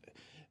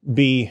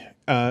be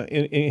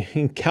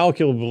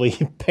incalculably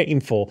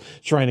painful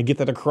trying to get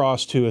that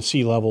across to a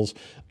C-level's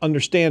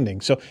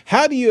understanding. So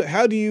how do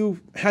you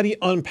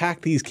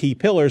unpack these key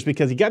pillars?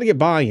 Because you got to get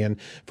buy-in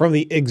from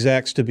the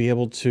execs to be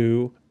able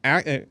to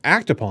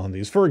act upon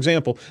these. For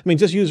example,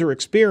 just user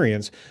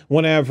experience.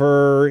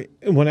 Whenever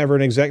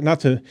an exec, not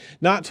to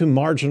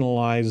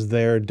marginalize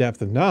their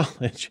depth of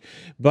knowledge,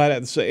 but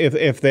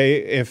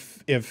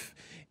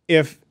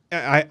if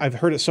I've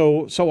heard it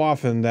so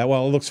often that,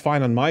 well, it looks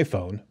fine on my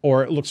phone,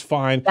 or it looks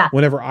fine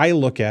whenever I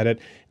look at it,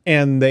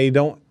 and they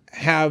don't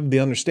have the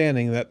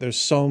understanding that there's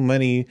so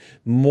many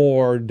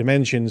more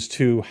dimensions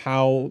to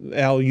how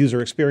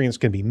user experience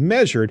can be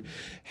measured.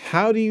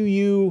 How do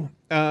you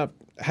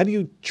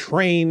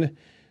train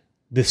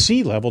the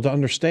C-level to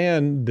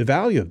understand the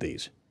value of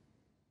these?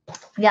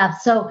 Yeah,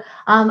 so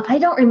I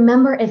don't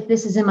remember if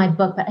this is in my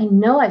book, but I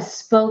know I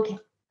spoke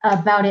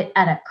about it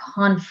at a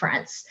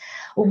conference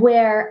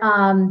where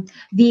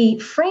the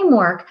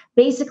framework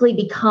basically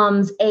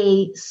becomes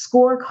a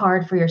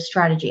scorecard for your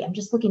strategy. I'm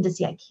just looking to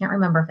see. I can't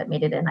remember if it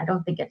made it in. I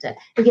don't think it did.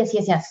 But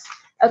yes.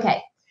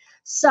 Okay.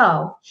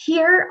 So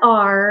here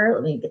are,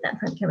 let me get that in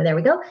front of the camera. There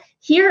we go.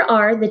 Here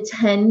are the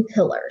 10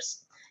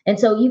 pillars. And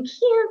so you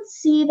can't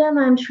see them.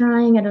 I'm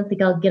trying. I don't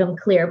think I'll get them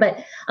clear.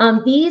 But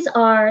these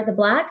are the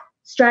black: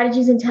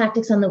 strategies and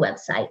tactics on the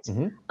website.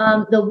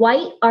 The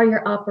white are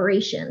your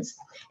operations.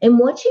 And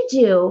what you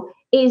do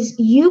is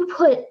you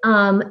put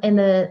in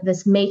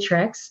this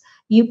matrix,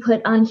 you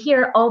put on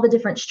here all the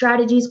different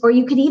strategies, or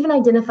you could even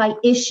identify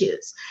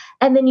issues.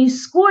 And then you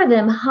score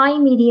them high,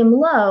 medium,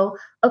 low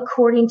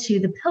according to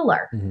the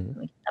pillar. Let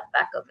me get that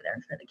back over there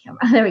in front of the camera.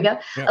 There we go.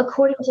 Yeah.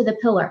 According to the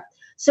pillar.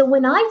 So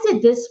when I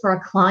did this for a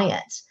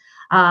client,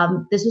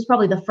 this was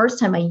probably the first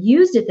time I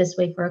used it this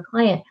way for a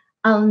client.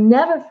 I'll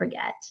never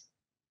forget.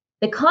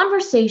 The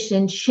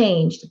conversation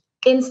changed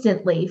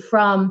instantly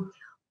from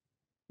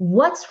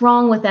what's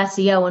wrong with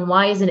SEO and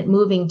why isn't it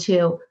moving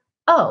to,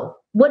 oh,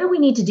 what do we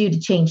need to do to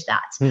change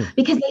that?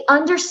 Because they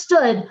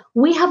understood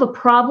we have a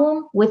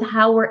problem with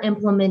how we're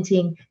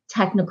implementing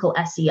technical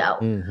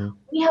SEO.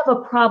 We have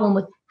a problem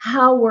with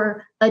how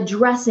we're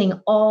addressing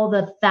all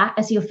the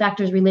SEO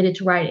factors related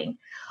to writing.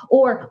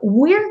 Or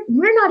we're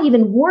not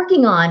even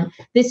working on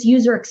this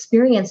user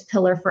experience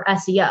pillar for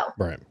SEO.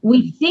 Right.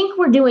 We think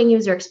we're doing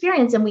user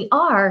experience, and we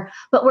are,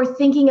 but we're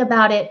thinking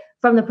about it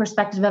from the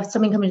perspective of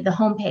someone coming to the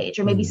homepage,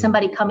 or maybe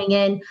somebody coming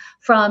in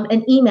from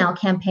an email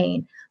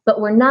campaign. But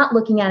we're not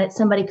looking at it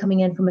somebody coming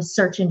in from a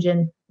search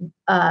engine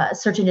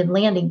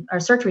landing or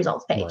search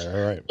results page.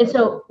 Right. And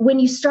so when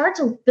you start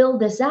to build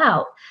this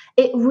out,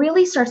 it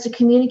really starts to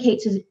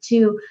communicate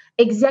to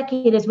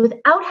executives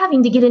without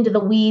having to get into the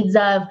weeds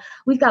of,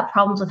 we've got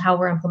problems with how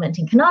we're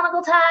implementing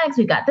canonical tags,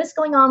 we've got this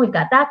going on, we've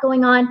got that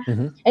going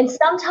on. And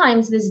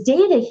sometimes this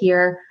data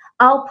here,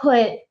 I'll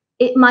put,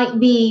 it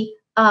might be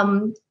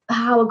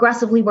how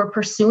aggressively we're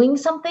pursuing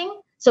something,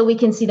 so we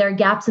can see there are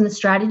gaps in the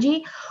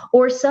strategy.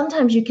 Or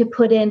sometimes you could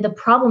put in the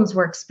problems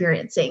we're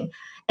experiencing.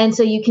 And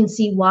so you can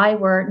see why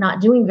we're not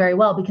doing very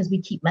well, because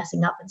we keep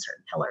messing up in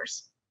certain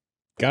pillars.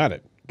 Got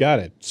it.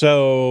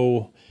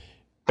 So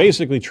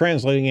basically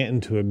translating it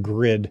into a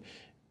grid,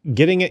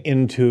 getting it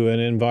into an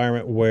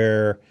environment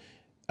where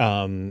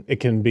it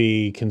can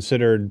be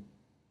considered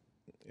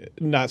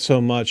not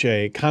so much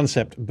a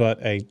concept, but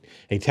a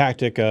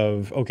tactic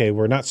of, okay,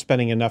 we're not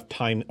spending enough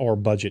time or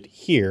budget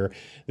here.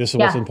 This is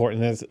what's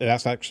important.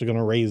 That's actually going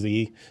to raise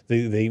the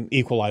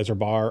equalizer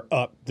bar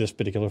up this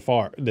particular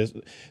far.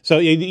 So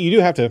you do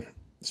have to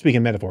speak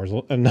in metaphors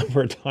a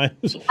number of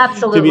times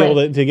to be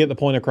able to get the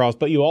point across,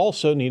 but you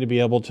also need to be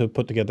able to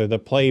put together the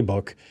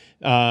playbook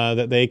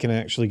that they can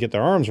actually get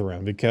their arms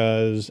around,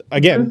 because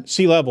again,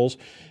 C-levels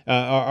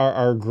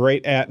are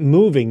great at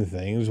moving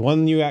things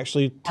when you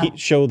actually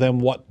show them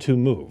what to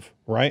move,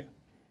 right?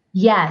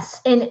 Yes.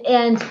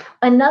 And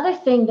another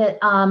thing that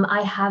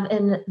I have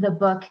in the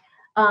book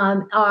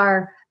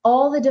are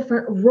all the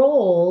different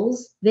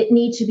roles that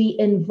need to be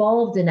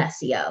involved in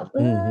SEO.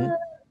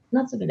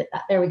 Not so good at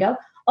that. There we go.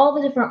 All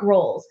the different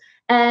roles.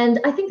 And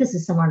I think this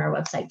is somewhere on our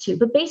website too,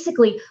 but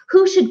basically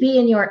who should be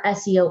in your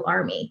SEO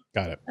army?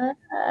 Got it.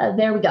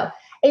 There we go.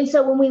 And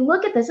so when we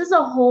look at this is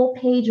a whole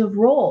page of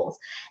roles.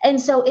 And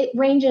so it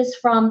ranges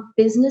from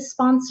business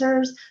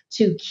sponsors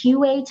to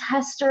QA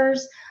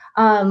testers.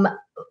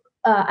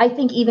 I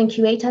think even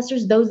QA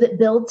testers, those that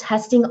build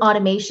testing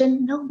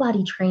automation,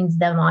 nobody trains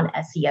them on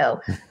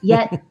SEO.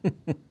 Yet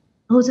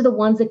those are the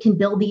ones that can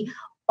build the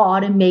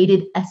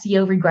automated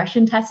SEO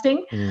regression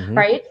testing,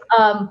 right?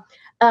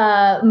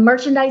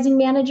 Merchandising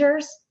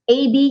managers,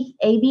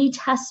 A/B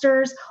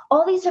testers,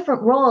 all these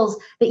different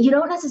roles that you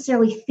don't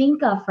necessarily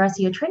think of for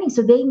SEO training.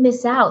 So they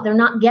miss out. They're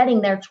not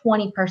getting their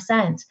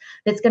 20%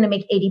 that's going to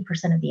make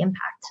 80% of the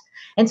impact.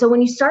 And so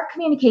when you start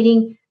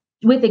communicating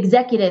with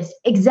executives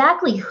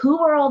exactly who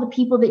are all the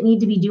people that need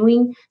to be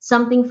doing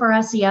something for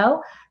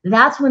SEO,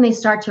 that's when they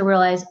start to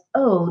realize,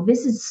 oh,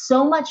 this is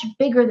so much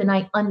bigger than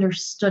I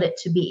understood it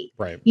to be.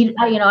 Right.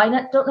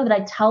 I don't know that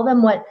I tell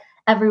them what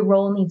every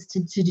role needs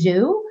to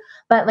do,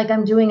 but like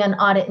I'm doing an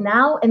audit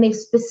now, and they've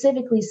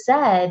specifically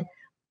said,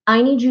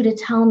 I need you to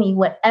tell me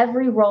what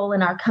every role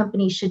in our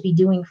company should be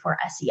doing for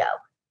SEO.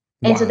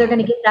 And so they're going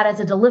to get that as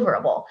a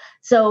deliverable,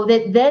 so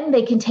that then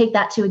they can take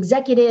that to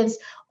executives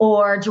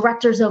or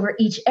directors over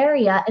each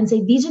area and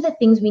say, these are the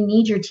things we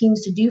need your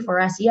teams to do for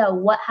SEO.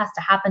 What has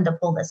to happen to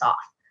pull this off?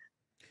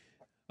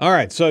 All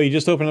right, so you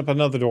just opened up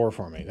another door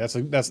for me. That's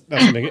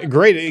a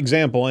great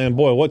example, and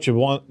boy, what you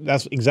want,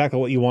 that's exactly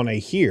what you want to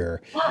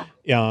hear,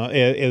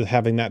 is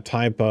having that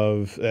type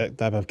of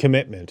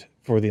commitment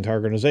for the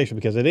entire organization,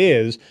 because it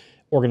is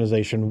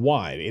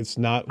organization-wide. It's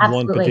not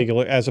one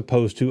particular, as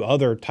opposed to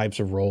other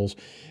types of roles.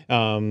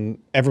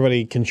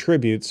 Everybody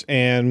contributes,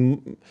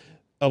 and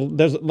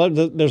there's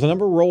a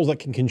number of roles that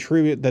can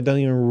contribute that don't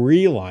even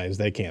realize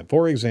they can.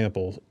 For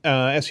example,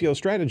 SEO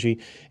strategy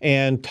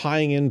and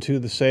tying into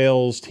the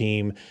sales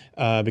team,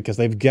 because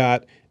they've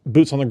got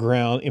boots on the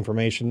ground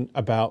information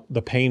about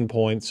the pain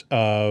points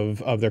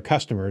of their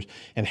customers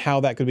and how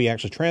that could be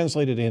actually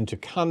translated into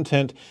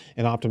content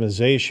and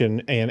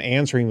optimization and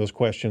answering those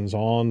questions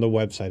on the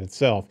website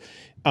itself.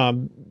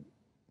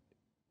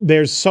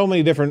 There's so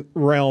many different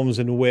realms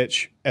in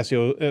which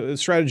SEO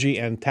strategy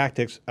and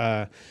tactics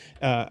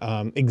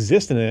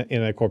exist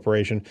in a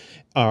corporation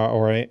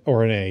or in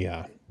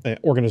a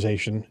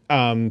organization.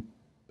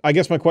 I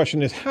guess my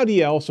question is, how do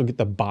you also get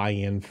the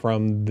buy-in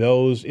from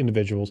those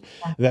individuals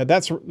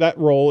that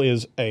role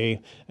is a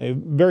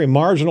very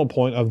marginal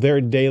point of their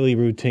daily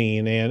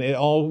routine, and it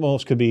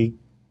almost could be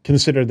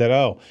considered that,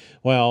 oh,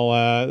 well,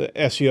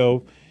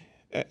 SEO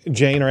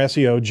Jane or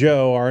SEO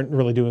Joe aren't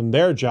really doing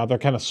their job. They're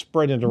kind of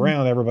spreading it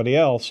around everybody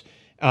else.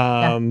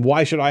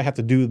 Why should I have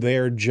to do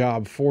their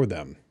job for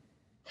them?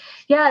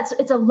 Yeah,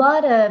 it's a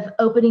lot of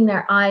opening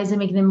their eyes and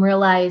making them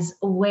realize,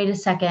 wait a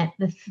second,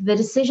 the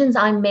decisions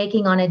I'm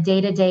making on a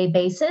day-to-day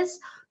basis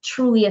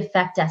truly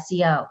affect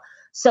SEO.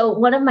 So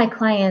one of my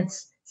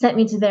clients sent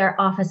me to their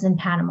office in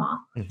Panama,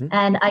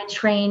 and I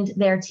trained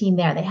their team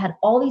there. They had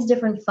all these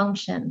different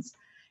functions,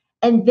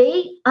 and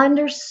they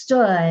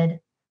understood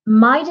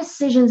my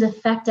decisions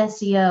affect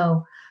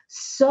SEO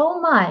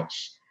so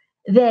much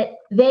that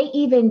they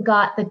even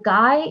got the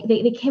guy,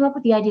 they came up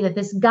with the idea that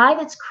this guy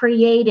that's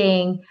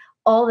creating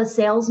all the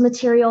sales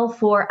material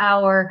for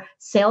our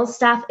sales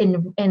staff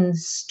in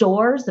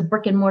stores, the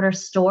brick and mortar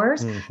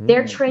stores,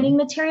 their training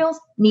materials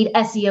need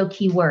SEO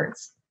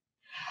keywords.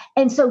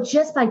 And so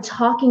just by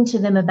talking to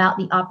them about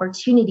the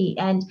opportunity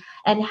and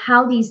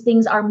how these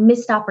things are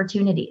missed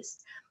opportunities.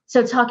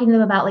 So talking to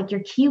them about like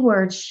your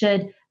keywords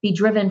should be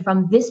driven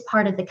from this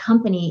part of the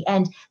company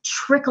and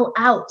trickle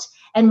out.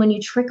 And when you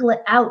trickle it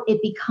out,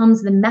 it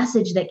becomes the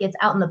message that gets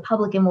out in the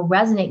public and will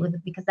resonate with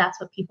it because that's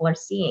what people are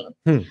seeing.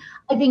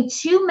 I think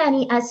too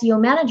many SEO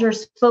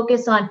managers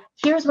focus on,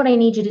 here's what I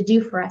need you to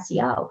do for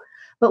SEO.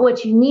 But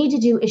what you need to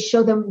do is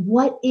show them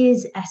what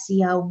is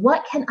SEO?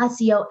 What can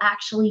SEO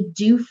actually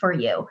do for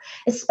you?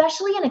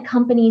 Especially in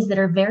companies that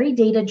are very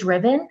data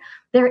driven,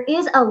 there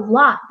is a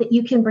lot that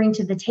you can bring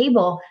to the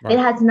table that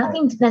has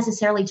nothing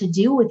necessarily to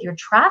do with your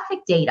traffic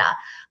data.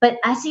 But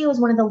SEO is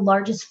one of the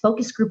largest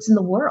focus groups in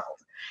the world.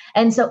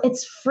 And so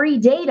it's free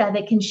data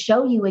that can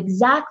show you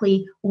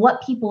exactly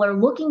what people are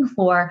looking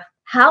for,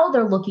 how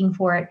they're looking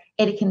for it.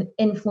 It can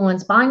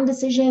influence buying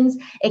decisions.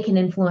 It can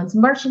influence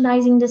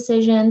merchandising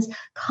decisions,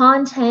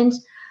 content,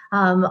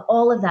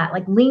 all of that,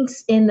 like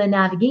links in the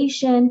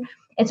navigation.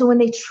 And so when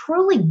they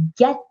truly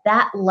get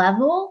that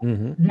level,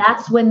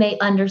 that's when they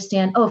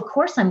understand, oh, of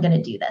course I'm going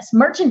to do this.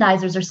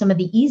 Merchandisers are some of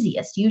the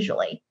easiest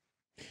usually.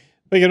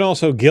 But you can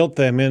also guilt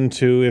them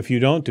into, if you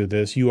don't do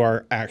this, you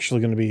are actually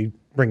going to be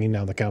bringing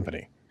down the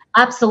company.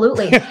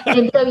 Absolutely.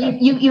 And so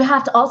you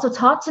have to also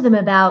talk to them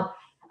about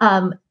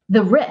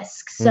the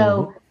risks.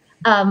 So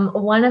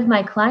one of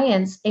my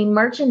clients, a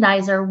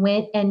merchandiser,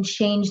 went and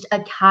changed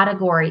a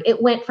category.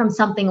 It went from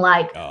something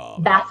like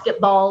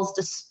basketballs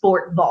to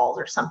sport balls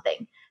or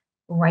something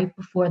right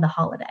before the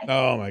holiday.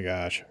 Oh my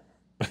gosh.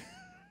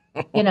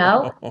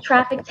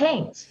 Traffic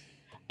tanked.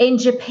 In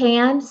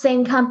Japan,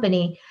 same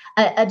company,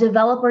 a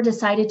developer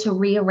decided to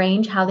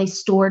rearrange how they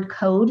stored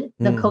code,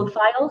 the code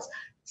files,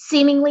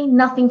 seemingly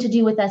nothing to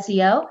do with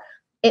SEO.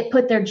 It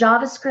put their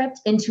JavaScript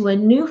into a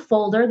new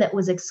folder that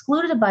was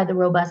excluded by the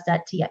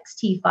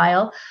robust.txt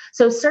file.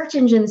 So search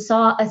engines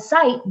saw a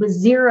site with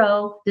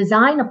zero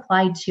design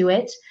applied to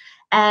it,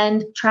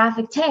 and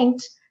traffic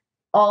tanked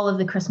all of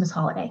the Christmas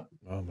holiday.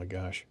 Oh my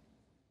gosh.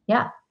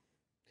 Yeah.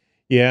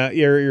 Yeah,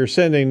 you're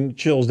sending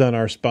chills down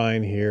our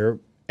spine here,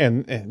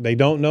 and they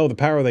don't know the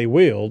power they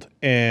wield,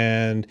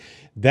 and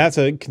that's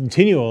a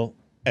continual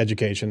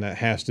education that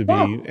has to be,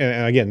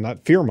 and again,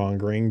 not fear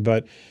mongering,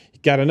 but you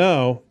got to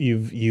know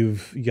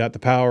you've got the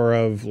power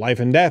of life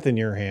and death in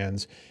your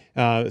hands.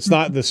 It's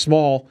not the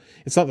small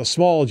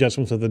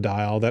adjustments of the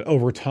dial that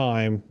over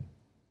time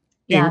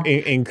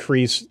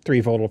increase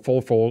threefold or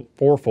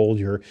fourfold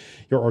your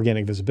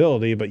organic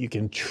visibility, but you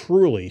can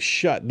truly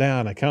shut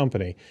down a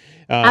company.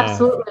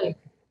 Absolutely.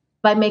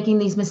 By making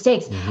these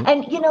mistakes.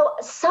 And,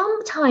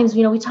 sometimes,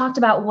 we talked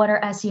about what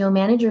are SEO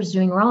managers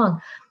doing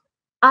wrong.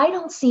 I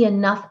don't see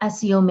enough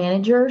SEO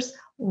managers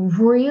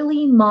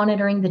really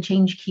monitoring the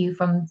change queue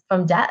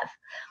from dev.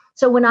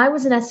 So when I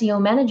was an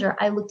SEO manager,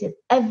 I looked at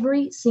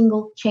every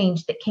single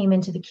change that came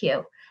into the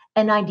queue.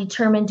 And I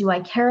determined, do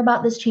I care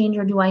about this change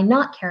or do I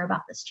not care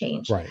about this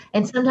change? Right.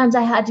 And sometimes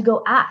I had to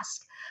go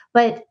ask,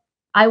 but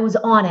I was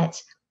on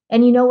it.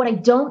 And you know what? I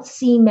don't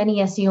see many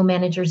SEO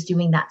managers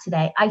doing that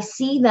today. I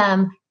see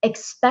them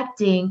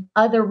expecting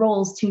other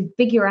roles to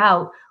figure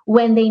out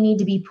when they need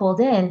to be pulled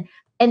in.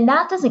 And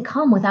that doesn't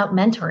come without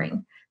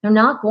mentoring. They're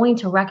not going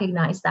to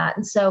recognize that.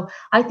 And so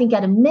I think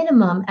at a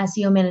minimum,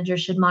 SEO managers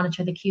should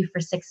monitor the queue for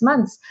 6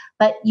 months,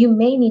 but you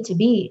may need to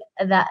be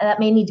that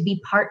may need to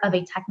be part of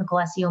a technical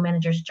SEO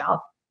manager's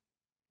job.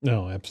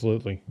 No,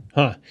 absolutely.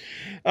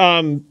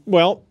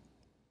 Well,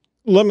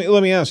 let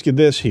me ask you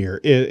this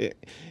here.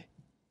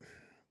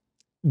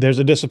 There's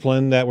a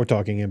discipline that we're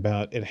talking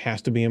about. It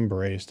has to be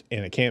embraced,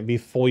 and it can't be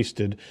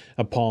foisted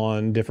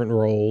upon different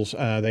roles.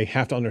 They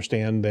have to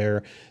understand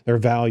their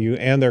value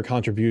and their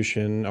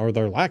contribution, or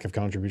their lack of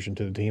contribution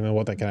to the team, and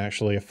what they can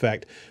actually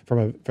affect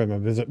from a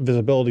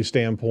visibility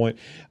standpoint.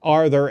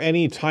 Are there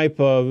any type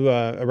of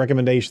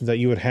recommendations that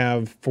you would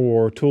have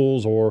for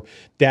tools or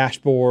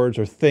dashboards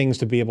or things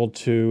to be able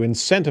to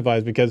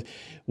incentivize? Because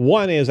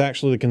one is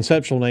actually the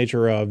conceptual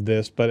nature of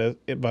this, but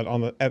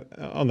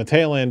on the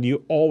tail end,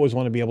 you always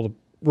want to be able to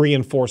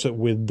reinforce it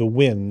with the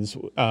wins,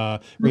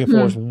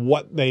 reinforce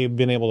what they've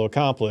been able to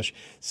accomplish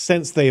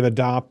since they've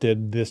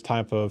adopted this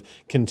type of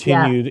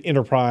continued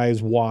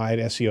enterprise-wide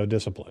SEO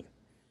discipline.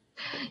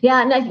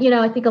 Yeah, and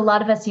I think a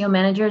lot of SEO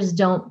managers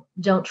don't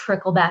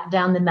trickle back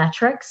down the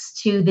metrics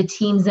to the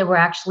teams that were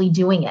actually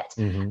doing it.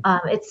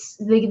 It's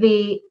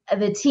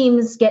the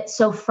teams get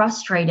so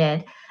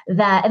frustrated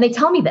that, and they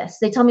tell me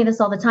this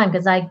all the time,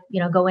 because I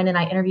go in and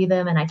I interview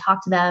them and I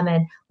talk to them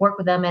and work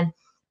with them, and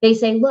they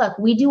say, look,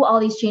 we do all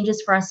these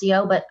changes for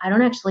SEO, but I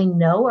don't actually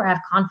know or have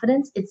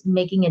confidence it's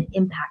making an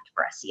impact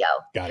for SEO.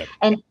 Got it.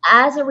 And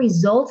as a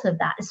result of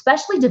that,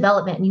 especially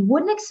development, and you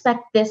wouldn't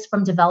expect this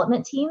from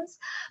development teams,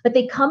 but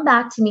they come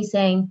back to me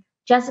saying,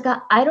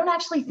 Jessica, I don't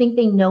actually think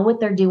they know what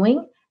they're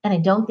doing, and I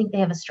don't think they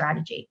have a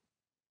strategy.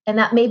 And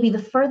that may be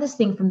the furthest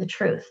thing from the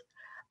truth.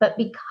 But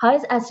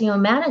because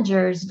SEO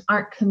managers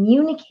aren't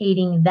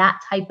communicating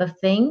that type of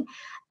thing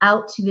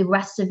out to the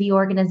rest of the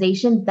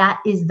organization,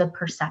 that is the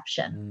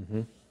perception.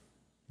 Mm-hmm.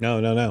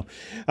 No.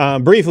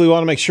 Briefly, we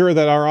want to make sure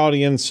that our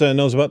audience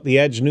knows about the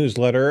Edge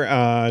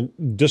newsletter.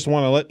 Just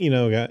want to let you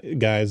know,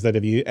 guys, that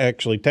if you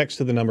actually text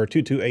to the number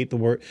 228,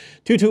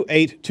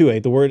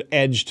 the word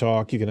Edge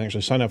Talk, you can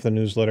actually sign up for the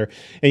newsletter,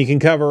 and you can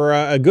cover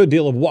a good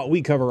deal of what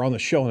we cover on the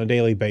show on a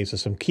daily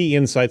basis. Some key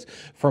insights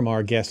from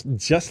our guests,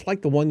 just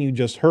like the one you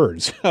just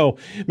heard. So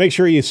make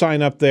sure you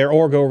sign up there,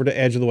 or go over to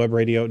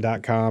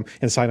edgeofthewebradio.com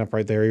and sign up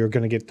right there. You're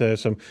going to get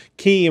some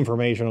key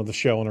information of the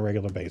show on a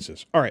regular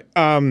basis. All right.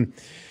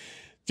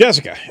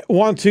 Jessica, I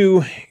want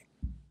to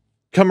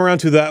come around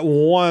to that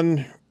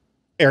one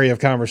area of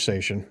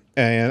conversation,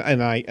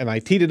 and I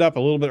teed it up a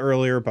little bit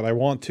earlier, but I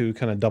want to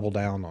kind of double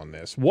down on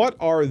this. What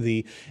are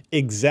the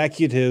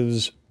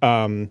executives'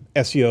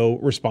 SEO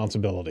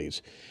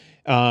responsibilities?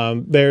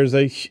 There's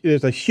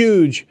a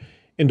huge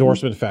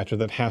endorsement factor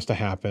that has to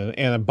happen,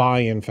 and a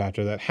buy-in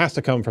factor that has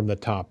to come from the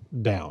top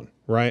down,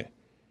 right?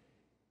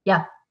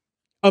 Yeah.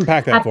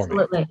 Unpack that for me.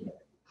 Absolutely.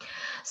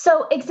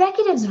 So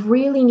executives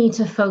really need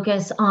to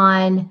focus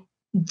on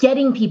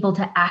getting people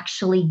to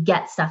actually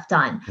get stuff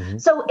done. Mm-hmm.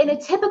 So in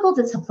a typical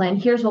discipline,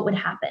 here's what would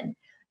happen.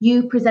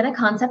 You present a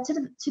concept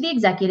to the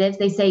executives.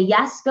 They say,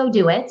 yes, go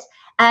do it.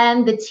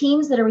 And the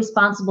teams that are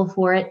responsible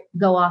for it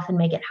go off and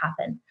make it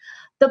happen.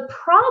 The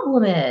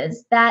problem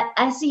is that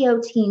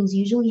SEO teams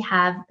usually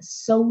have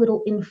so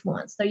little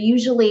influence. They're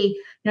usually,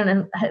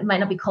 it might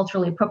not be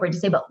culturally appropriate to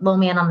say, but low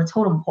man on the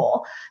totem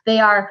pole. They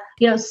are,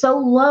 so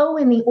low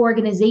in the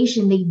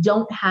organization, they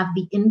don't have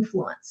the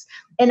influence.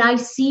 And I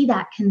see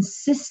that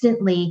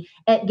consistently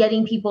at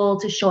getting people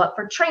to show up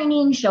for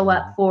training, show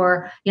up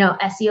for,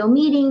 SEO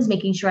meetings,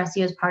 making sure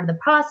SEO is part of the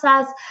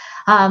process.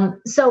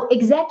 So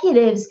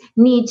executives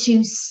need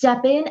to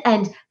step in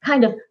and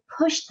kind of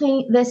push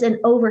this and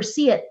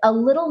oversee it a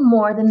little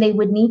more than they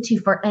would need to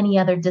for any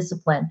other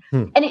discipline.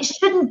 And it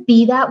shouldn't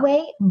be that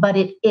way, but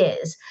it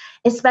is,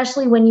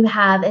 especially when you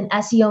have an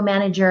SEO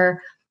manager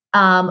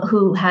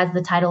who has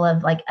the title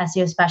of like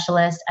SEO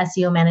specialist,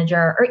 SEO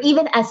manager, or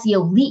even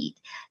SEO lead.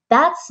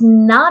 That's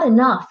not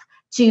enough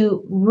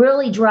to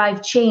really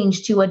drive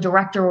change to a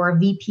director or a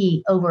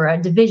VP over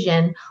a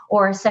division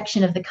or a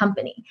section of the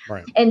company.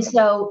 Right. And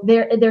so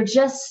they're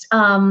just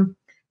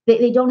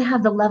they don't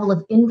have the level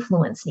of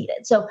influence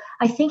needed. So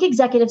I think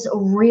executives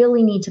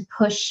really need to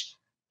push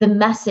the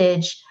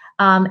message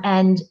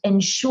and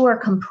ensure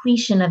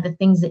completion of the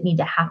things that need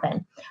to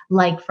happen.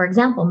 Like, for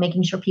example,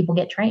 making sure people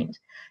get trained.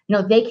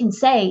 They can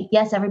say,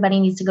 yes, everybody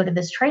needs to go to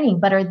this training,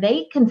 but are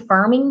they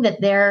confirming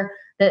that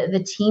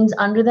the teams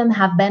under them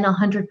have been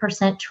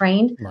 100%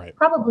 trained? Right.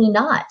 Probably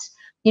not.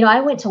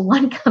 I went to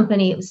one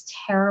company, it was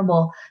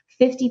terrible.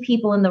 50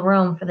 people in the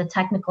room for the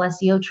technical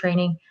SEO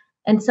training.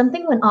 And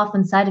something went off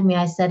inside of me.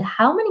 I said,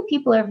 how many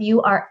people of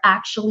you are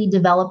actually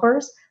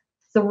developers?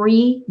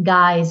 3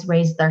 guys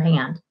raised their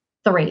hand.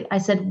 3. I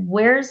said,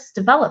 where's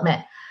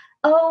development?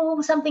 Oh,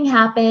 something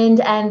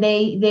happened and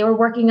they were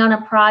working on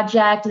a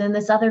project, and then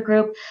this other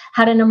group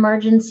had an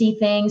emergency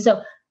thing.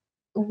 So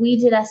we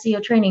did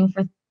SEO training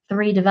for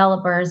 3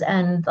 developers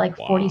and like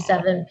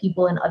 47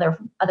 people in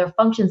other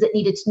functions that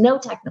needed to know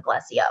technical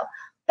SEO.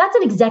 That's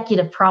an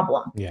executive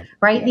problem,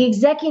 right? Yeah. The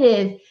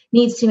executive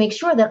needs to make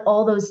sure that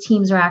all those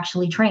teams are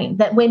actually trained,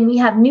 that when we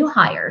have new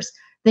hires,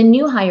 the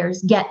new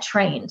hires get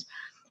trained.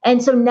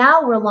 And so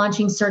now we're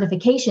launching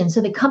certification so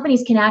that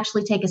companies can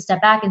actually take a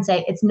step back and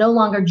say, it's no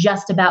longer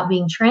just about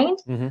being trained.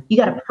 Mm-hmm. You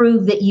got to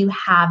prove that you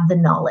have the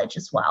knowledge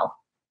as well.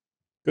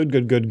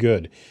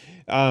 Good.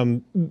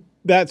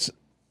 That's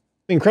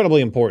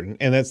incredibly important.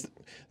 And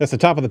that's the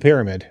top of the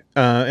pyramid.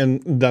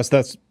 And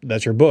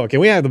that's your book.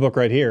 And we have the book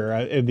right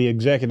here, the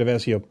Executive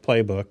SEO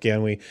Playbook.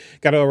 And we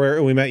got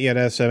over, we met you at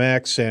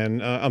SMX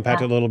and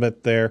unpacked it a little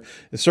bit there.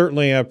 I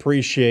certainly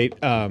appreciate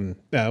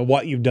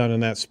what you've done in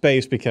that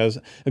space, because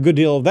a good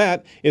deal of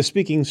that is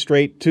speaking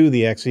straight to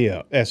the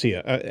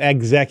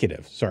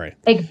executive. Sorry.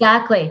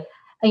 Exactly.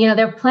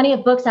 There are plenty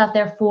of books out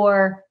there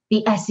for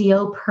the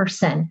SEO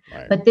person,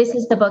 but this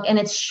is the book, and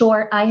it's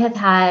short. I have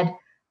had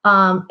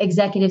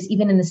executives,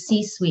 even in the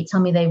C-suite, tell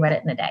me they read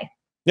it in a day.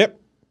 Yep.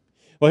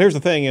 Well, here's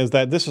the thing: is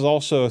that this is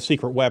also a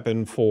secret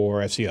weapon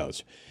for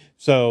SEOs.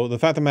 So the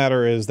fact of the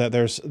matter is that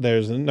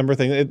there's a number of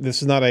things.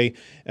 This is not a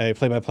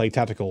play-by-play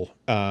tactical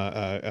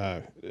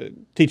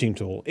teaching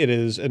tool. It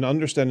is an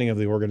understanding of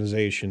the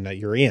organization that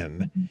you're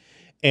in,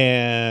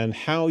 and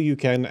how you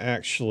can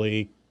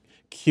actually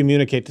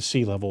communicate to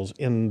C-levels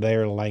in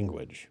their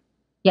language.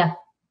 Yeah.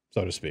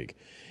 So to speak.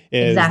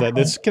 Is that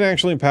this can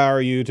actually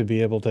empower you to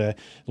be able to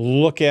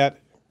look at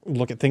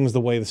things the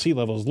way the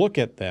C-levels look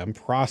at them,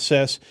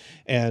 process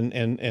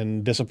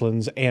and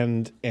disciplines,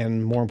 and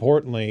more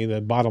importantly, the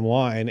bottom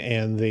line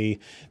and the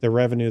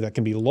revenue that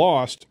can be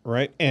lost,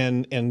 right?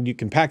 And you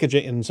can package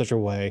it in such a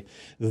way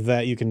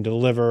that you can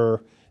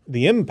deliver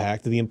the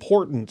impact, the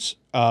importance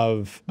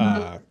of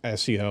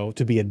SEO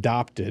to be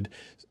adopted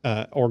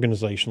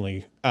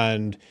organizationally,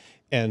 and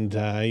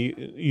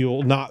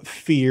you'll not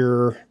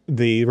fear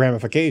the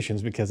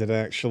ramifications, because it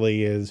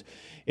actually is.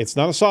 It's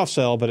not a soft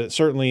sell, but it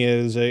certainly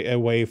is a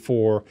way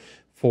for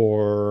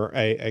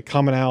a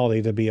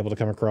commonality to be able to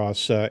come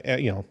across,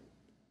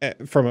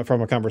 from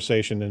a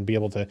conversation, and be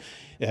able to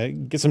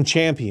get some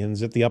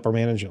champions at the upper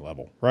management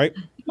level, right?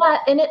 Yeah,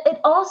 and it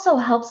also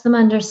helps them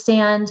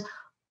understand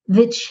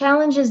the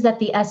challenges that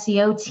the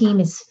SEO team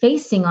is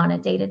facing on a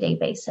day-to-day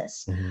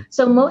basis.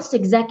 So most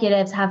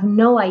executives have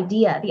no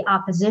idea the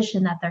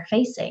opposition that they're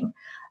facing.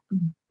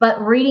 But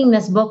reading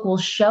this book will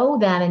show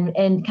them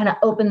and kind of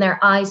open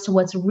their eyes to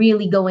what's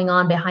really going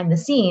on behind the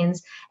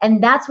scenes.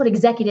 And that's what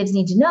executives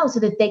need to know, so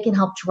that they can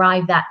help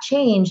drive that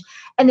change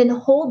and then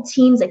hold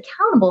teams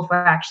accountable for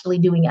actually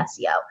doing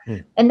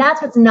SEO. And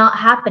that's what's not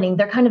happening.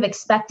 They're kind of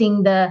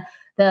expecting the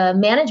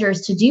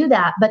managers to do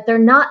that, but they're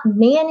not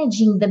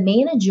managing the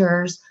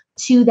managers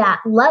to that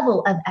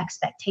level of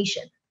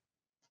expectation.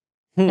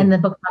 And the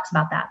book talks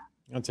about that.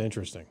 That's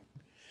interesting.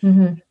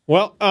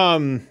 Well,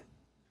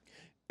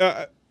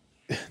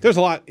 there's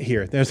a lot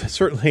here. There's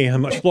certainly a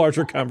much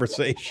larger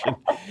conversation,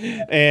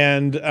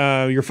 and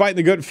you're fighting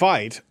the good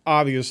fight,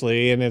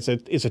 obviously, and it's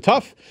a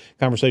tough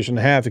conversation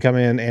to have, to come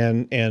in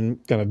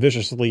and kind of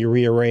viciously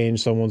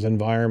rearrange someone's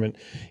environment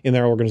in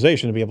their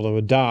organization to be able to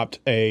adopt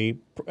a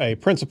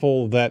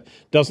principle that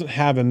doesn't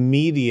have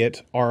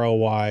immediate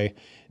ROI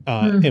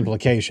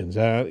implications.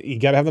 You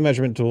got to have the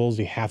measurement tools.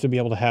 You have to be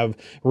able to have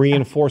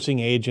reinforcing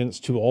agents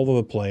to all of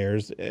the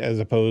players, as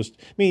opposed.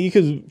 I mean, you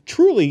could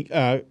truly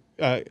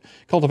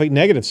cultivate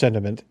negative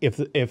sentiment if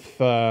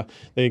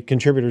the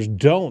contributors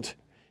don't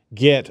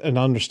get an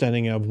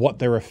understanding of what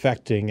they're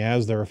affecting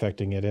as they're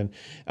affecting it,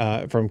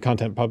 and from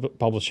content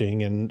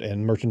publishing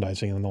and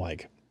merchandising and the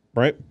like,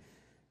 right?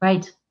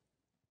 Right.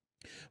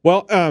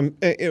 Well,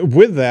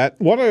 with that,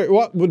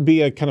 what would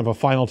be a kind of a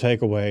final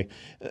takeaway?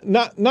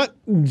 Not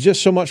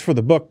just so much for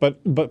the book,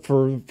 but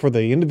for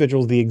the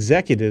individuals, the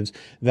executives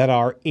that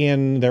are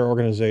in their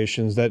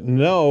organizations that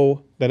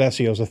know that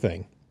SEO is a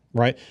thing.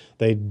 Right?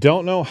 They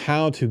don't know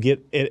how to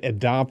get it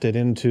adopted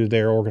into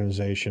their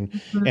organization,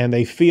 and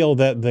they feel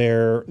that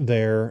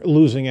they're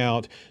losing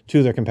out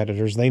to their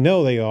competitors. They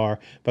know they are,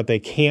 but they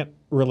can't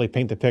really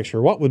paint the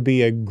picture. What would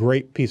be a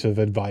great piece of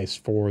advice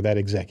for that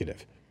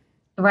executive?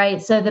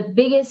 Right. So the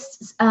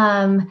biggest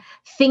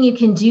thing you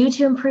can do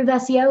to improve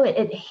SEO,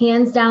 it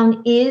hands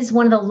down is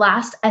one of the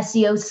last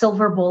SEO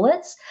silver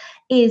bullets,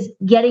 is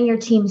getting your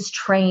teams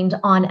trained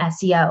on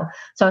SEO.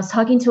 So I was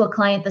talking to a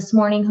client this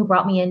morning who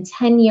brought me in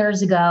 10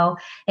 years ago,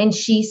 and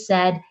she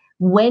said,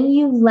 when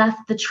you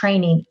left the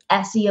training,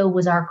 SEO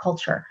was our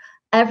culture.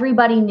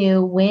 Everybody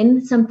knew when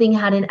something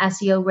had an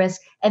SEO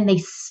risk, and they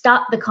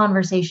stopped the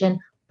conversation,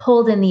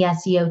 pulled in the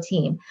SEO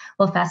team.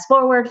 Well, fast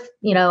forward,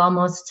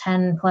 almost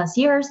 10 plus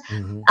years,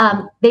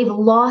 they've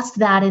lost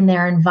that in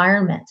their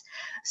environment.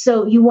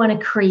 So you want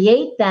to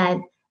create that,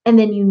 and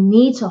then you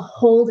need to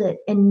hold it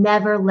and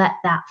never let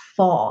that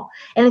fall.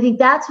 And I think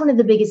that's one of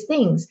the biggest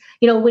things.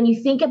 When you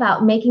think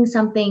about making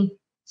something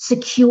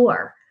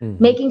secure,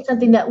 making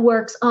something that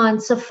works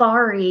on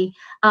Safari,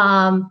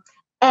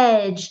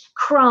 Edge,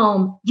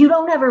 Chrome, you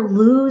don't ever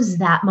lose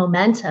that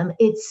momentum.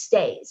 It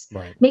stays.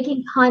 Right.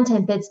 Making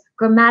content that's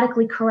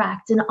grammatically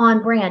correct and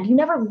on brand, you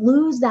never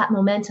lose that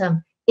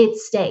momentum. It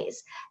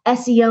stays.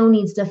 SEO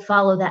needs to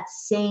follow that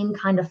same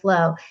kind of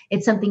flow.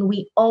 It's something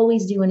we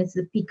always do, and it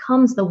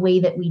becomes the way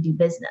that we do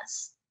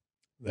business.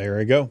 There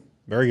you go.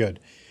 Very good.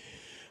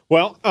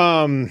 Well,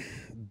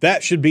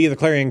 that should be the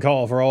clarion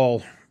call for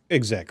all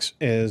execs,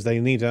 is they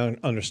need to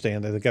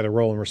understand that they've got a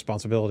role and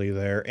responsibility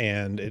there,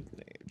 and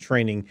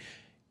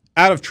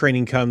out of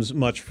training comes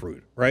much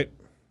fruit, right?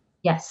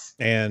 Yes.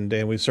 And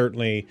we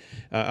certainly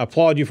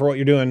applaud you for what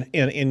you're doing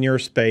in your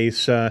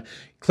space.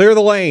 Clear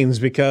the lanes,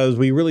 because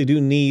we really do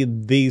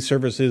need these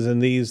services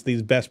and these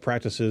best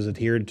practices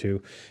adhered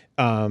to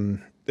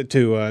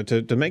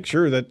make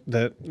sure that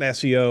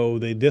SEO,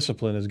 the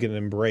discipline, is getting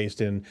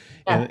embraced in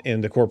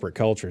the corporate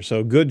culture.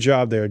 So good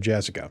job there,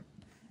 Jessica.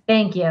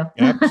 Thank you.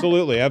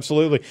 Absolutely,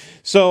 absolutely.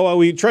 So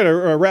we try to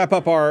wrap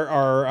up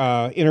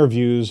our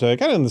interviews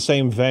kind of in the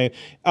same vein.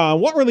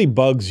 What really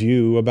bugs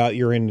you about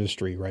your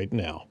industry right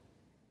now?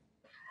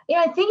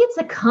 I think it's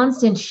a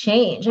constant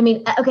change. I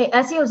mean, okay,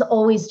 SEO has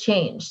always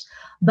changed,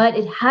 but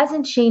it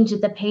hasn't changed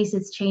at the pace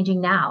it's changing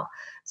now.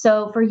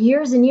 So for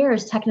years and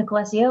years, technical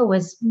SEO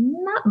was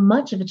not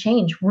much of a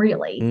change,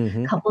 really.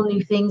 A couple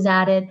new things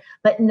added.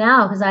 But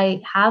now, because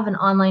I have an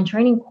online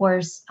training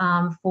course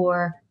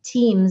for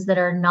teams that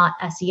are not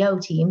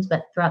SEO teams,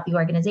 but throughout the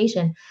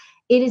organization,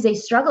 it is a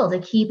struggle to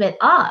keep it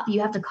up.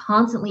 You have to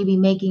constantly be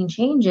making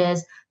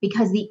changes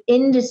because the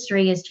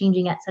industry is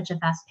changing at such a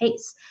fast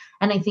pace.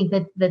 And I think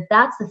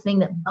that's the thing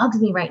that bugs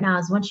me right now,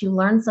 is once you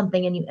learn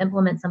something and you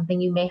implement something,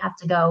 you may have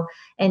to go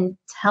and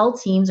tell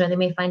teams, or they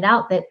may find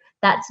out that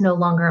that's no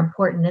longer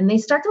important. And they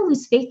start to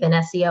lose faith in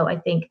SEO, I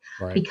think,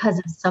 because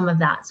of some of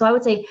that. So I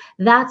would say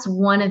that's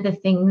one of the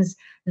things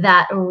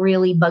that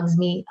really bugs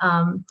me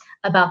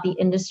about the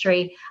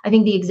industry. I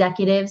think the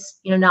executives,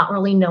 not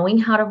really knowing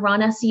how to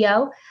run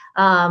SEO.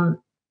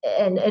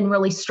 and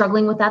really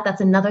struggling with that.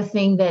 That's another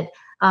thing that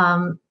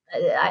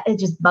it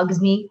just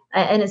bugs me.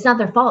 And it's not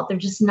their fault. They're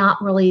just not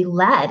really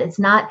led. It's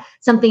not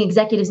something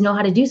executives know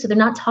how to do. So they're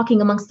not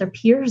talking amongst their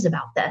peers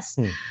about this.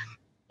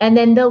 And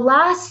then the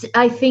last,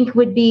 I think,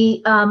 would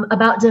be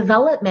about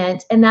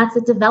development, and that's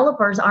that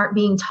developers aren't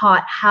being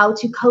taught how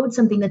to code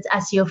something that's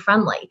SEO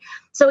friendly.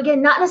 So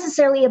again, not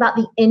necessarily about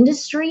the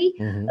industry,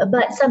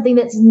 but something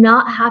that's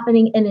not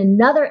happening in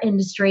another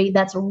industry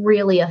that's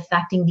really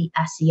affecting the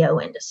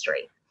SEO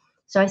industry.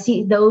 So I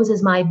see those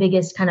as my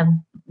biggest kind of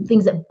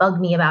things that bug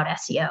me about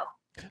SEO.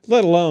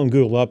 Let alone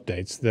Google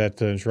updates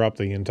that interrupt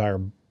the entire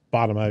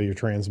bottom out of your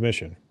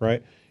transmission,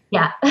 right?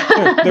 Yeah.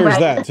 There's right.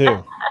 that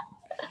too.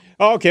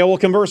 Okay, well,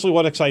 conversely,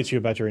 what excites you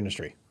about your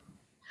industry?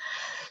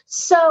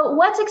 So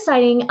what's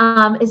exciting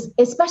is,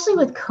 especially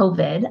with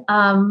COVID,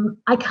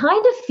 I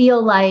kind of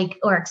feel like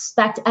or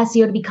expect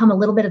SEO to become a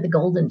little bit of the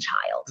golden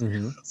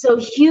child. So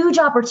huge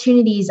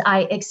opportunities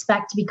I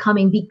expect to be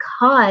coming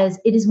because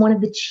it is one of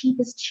the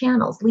cheapest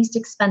channels, least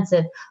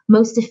expensive,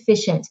 most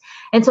efficient.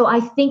 And so I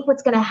think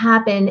what's going to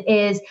happen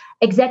is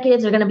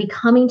executives are going to be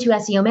coming to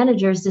SEO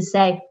managers to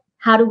say,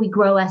 how do we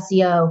grow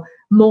SEO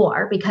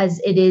more, because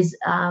it is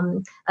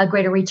a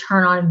greater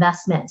return on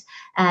investment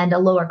and a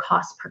lower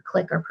cost per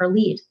click or per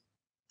lead.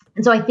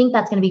 And so I think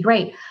that's going to be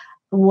great.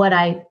 What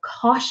I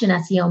caution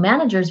SEO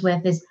managers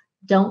with is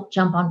don't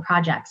jump on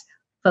projects,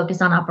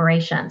 focus on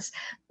operations,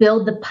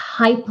 build the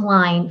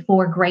pipeline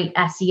for great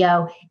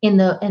SEO in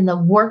the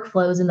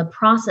workflows, in the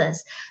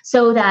process,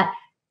 so that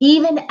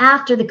even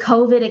after the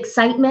COVID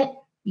excitement,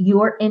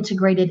 you're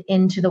integrated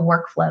into the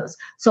workflows.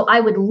 So I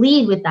would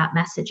lead with that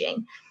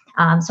messaging.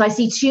 So I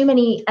see too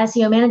many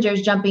SEO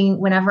managers jumping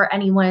whenever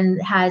anyone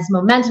has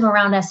momentum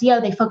around SEO.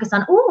 They focus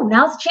on, oh,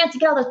 now's the chance to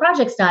get all those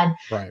projects done.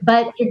 Right.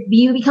 But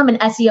you become an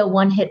SEO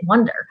one-hit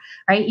wonder,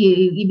 right?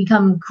 You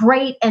become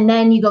great, and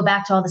then you go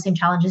back to all the same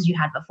challenges you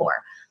had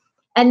before.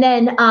 And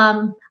then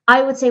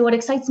I would say what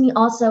excites me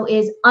also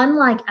is,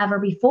 unlike ever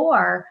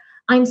before,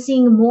 I'm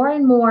seeing more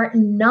and more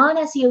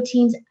non-SEO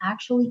teams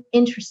actually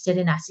interested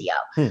in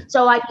SEO.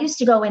 So I used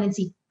to go in and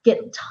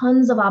get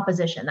tons of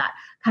opposition, that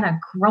kind of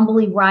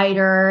grumbly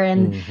writer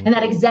and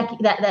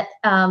that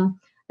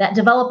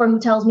developer who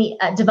tells me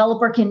Google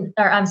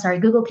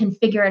can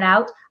figure it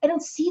out. I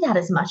don't see that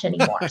as much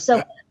anymore.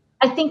 So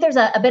I think there's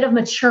a bit of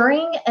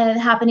maturing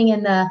happening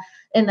in the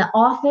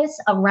office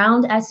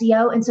around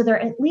SEO. And so they're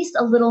at least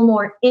a little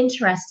more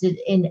interested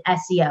in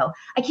SEO.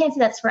 I can't say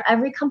that's for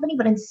every company,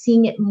 but I'm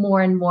seeing it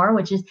more and more,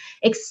 which is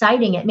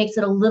exciting. It makes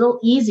it a little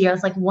easier.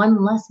 It's like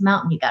one less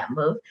mountain you got to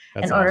move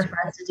in order for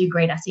us to do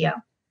great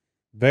SEO.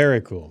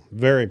 Very cool.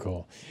 Very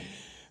cool.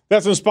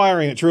 That's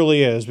inspiring. It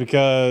truly is,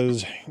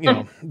 because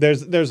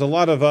there's a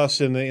lot of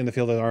us in the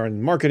field that are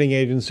in marketing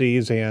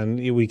agencies, and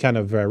we kind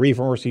of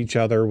reinforce each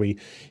other.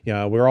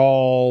 We're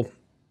all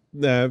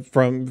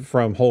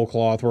from whole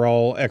cloth. We're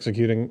all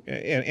executing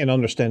and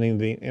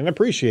understanding and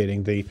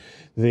appreciating the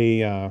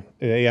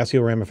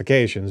SEO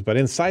ramifications. But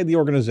inside the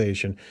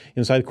organization,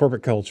 inside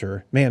corporate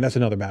culture, man, that's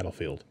another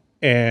battlefield.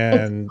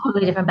 And it's a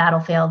totally different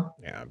battlefield.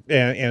 Yeah,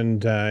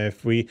 and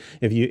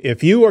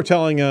if you are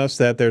telling us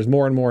that there's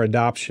more and more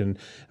adoption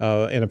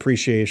and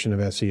appreciation of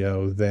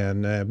SEO,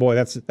 then boy,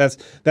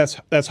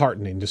 that's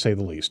heartening, to say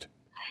the least.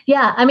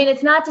 Yeah, I mean,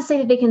 it's not to say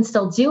that they can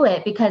still do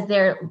it, because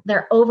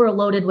they're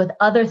overloaded with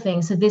other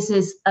things. So this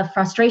is a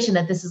frustration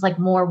that this is like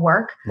more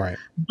work, right?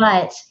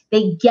 But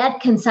they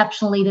get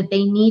conceptually that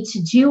they need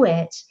to do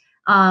it.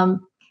 Or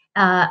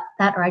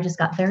I just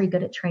got very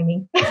good at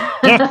training.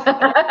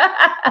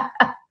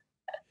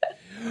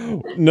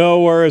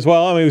 No worries.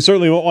 Well, I mean, we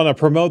certainly want to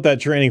promote that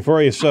training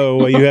for you.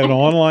 So you have an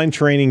online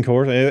training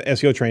course,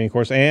 SEO training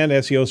course, and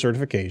SEO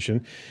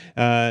certification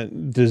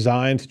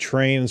designed to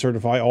train and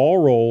certify all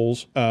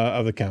roles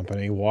of the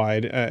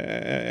company-wide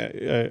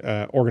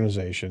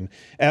organization,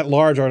 at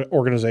large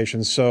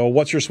organizations. So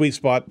what's your sweet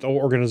spot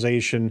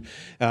organization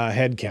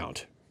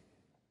headcount?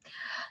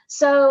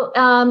 So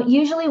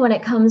usually when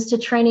it comes to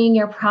training,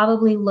 you're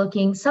probably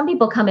looking, some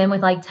people come in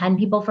with like 10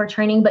 people for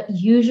training, but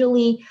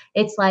usually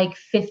it's like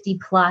 50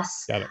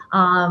 plus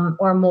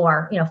or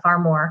more, far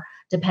more,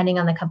 depending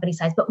on the company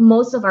size. But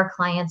most of our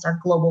clients are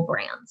global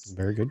brands.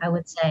 Very good. I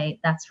would say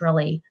that's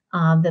really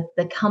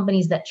the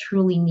companies that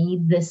truly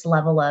need this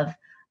level of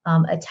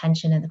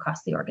attention and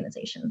across the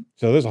organization.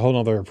 So there's a whole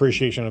other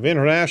appreciation of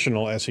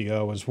international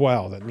SEO as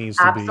well that needs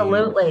to be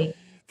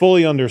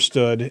fully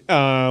understood.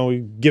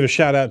 We give a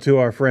shout out to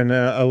our friend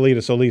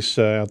Elise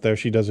out there.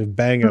 She does a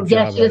bang up job.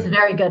 Yeah, she does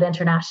very good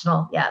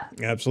international. Yeah,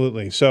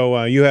 absolutely.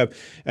 So you have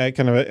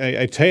kind of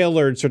a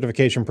tailored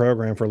certification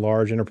program for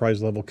large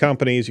enterprise level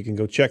companies. You can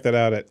go check that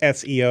out at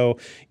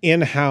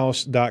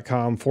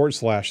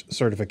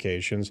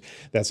SEOinhouse.com/certifications.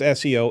 That's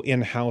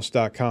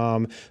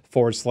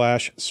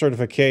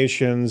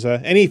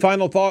SEOinhouse.com/certifications. Any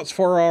final thoughts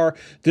for our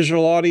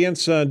digital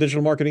audience,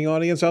 digital marketing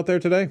audience out there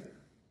today?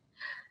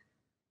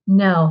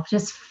 No,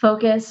 just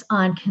focus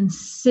on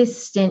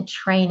consistent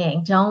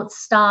training. Don't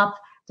stop.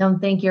 Don't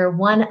think your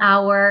 1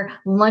 hour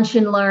lunch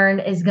and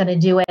learn is going to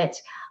do it.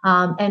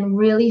 And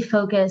really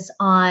focus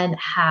on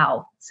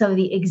how. So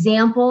the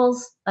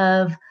examples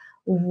of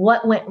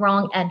what went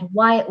wrong and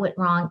why it went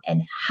wrong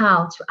and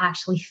how to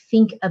actually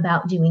think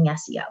about doing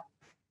SEO.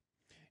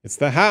 It's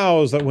the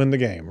hows that win the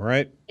game,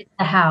 right? It's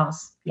the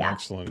hows. Yeah.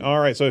 Excellent. All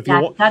right. So if you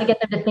want, got to get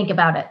them to think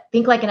about it.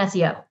 Think like an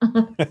SEO.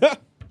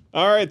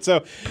 All right,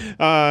 so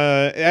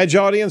Edge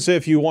audience,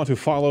 if you want to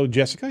follow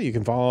Jessica, you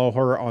can follow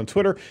her on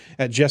Twitter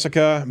at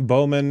Jessica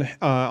Bowman,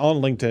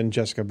 on LinkedIn,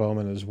 Jessica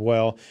Bowman as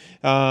well.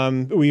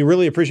 We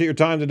really appreciate your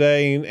time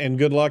today, and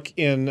good luck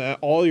in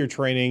all your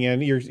training,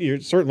 and you're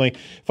certainly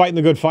fighting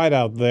the good fight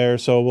out there.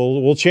 So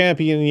we'll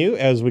champion you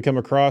as we come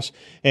across,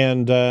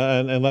 and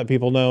let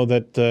people know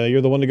that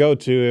you're the one to go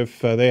to if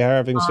they are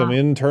having some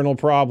internal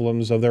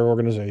problems of their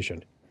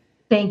organization.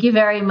 Thank you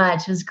very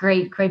much. It was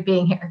great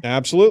being here.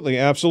 Absolutely,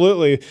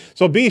 absolutely.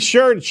 So be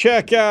sure to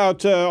check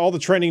out all the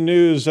trending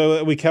news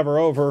that we cover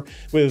over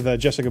with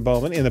Jessica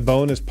Bowman in the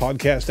bonus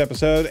podcast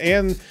episode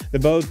and the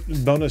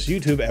bonus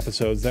YouTube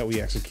episodes that we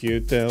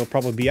execute. They'll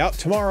probably be out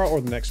tomorrow or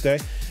the next day.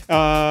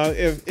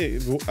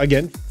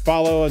 Again,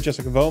 follow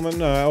Jessica Bowman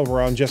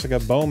over on Jessica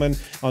Bowman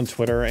on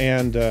Twitter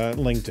and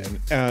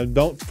LinkedIn.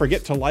 Don't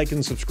forget to like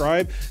and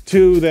subscribe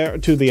to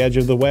the Edge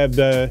of the Web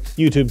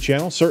YouTube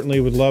channel. Certainly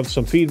would love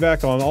some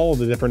feedback on all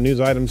of the different news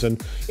items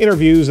and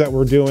interviews that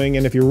we're doing.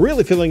 And if you're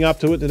really feeling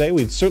up to it today,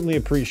 we'd certainly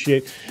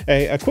appreciate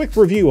a quick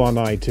review on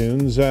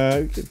iTunes.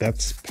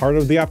 That's part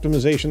of the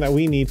optimization that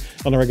we need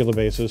on a regular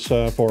basis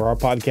for our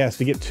podcast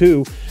to get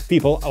to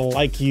people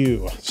like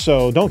you.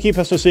 So don't keep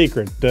us a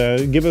secret.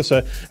 Give us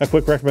a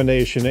quick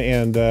recommendation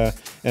and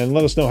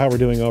let us know how we're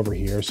doing over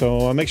here.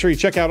 So make sure you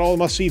check out all the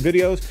must-see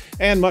videos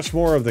and much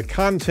more of the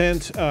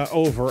content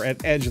over at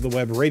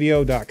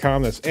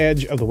edgeofthewebradio.com. That's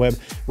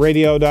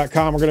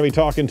edgeofthewebradio.com. We're going to be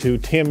talking to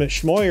Tim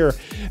Schmoyer,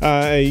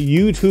 a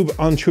YouTube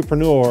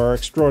entrepreneur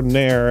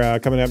extraordinaire,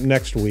 coming up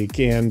next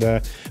week.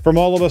 And from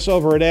all of us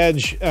over at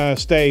Edge,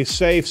 stay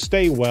safe,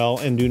 stay well,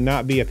 and do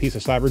not be a piece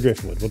of cyber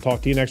driftwood. We'll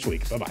talk to you next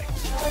week.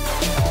 Bye-bye.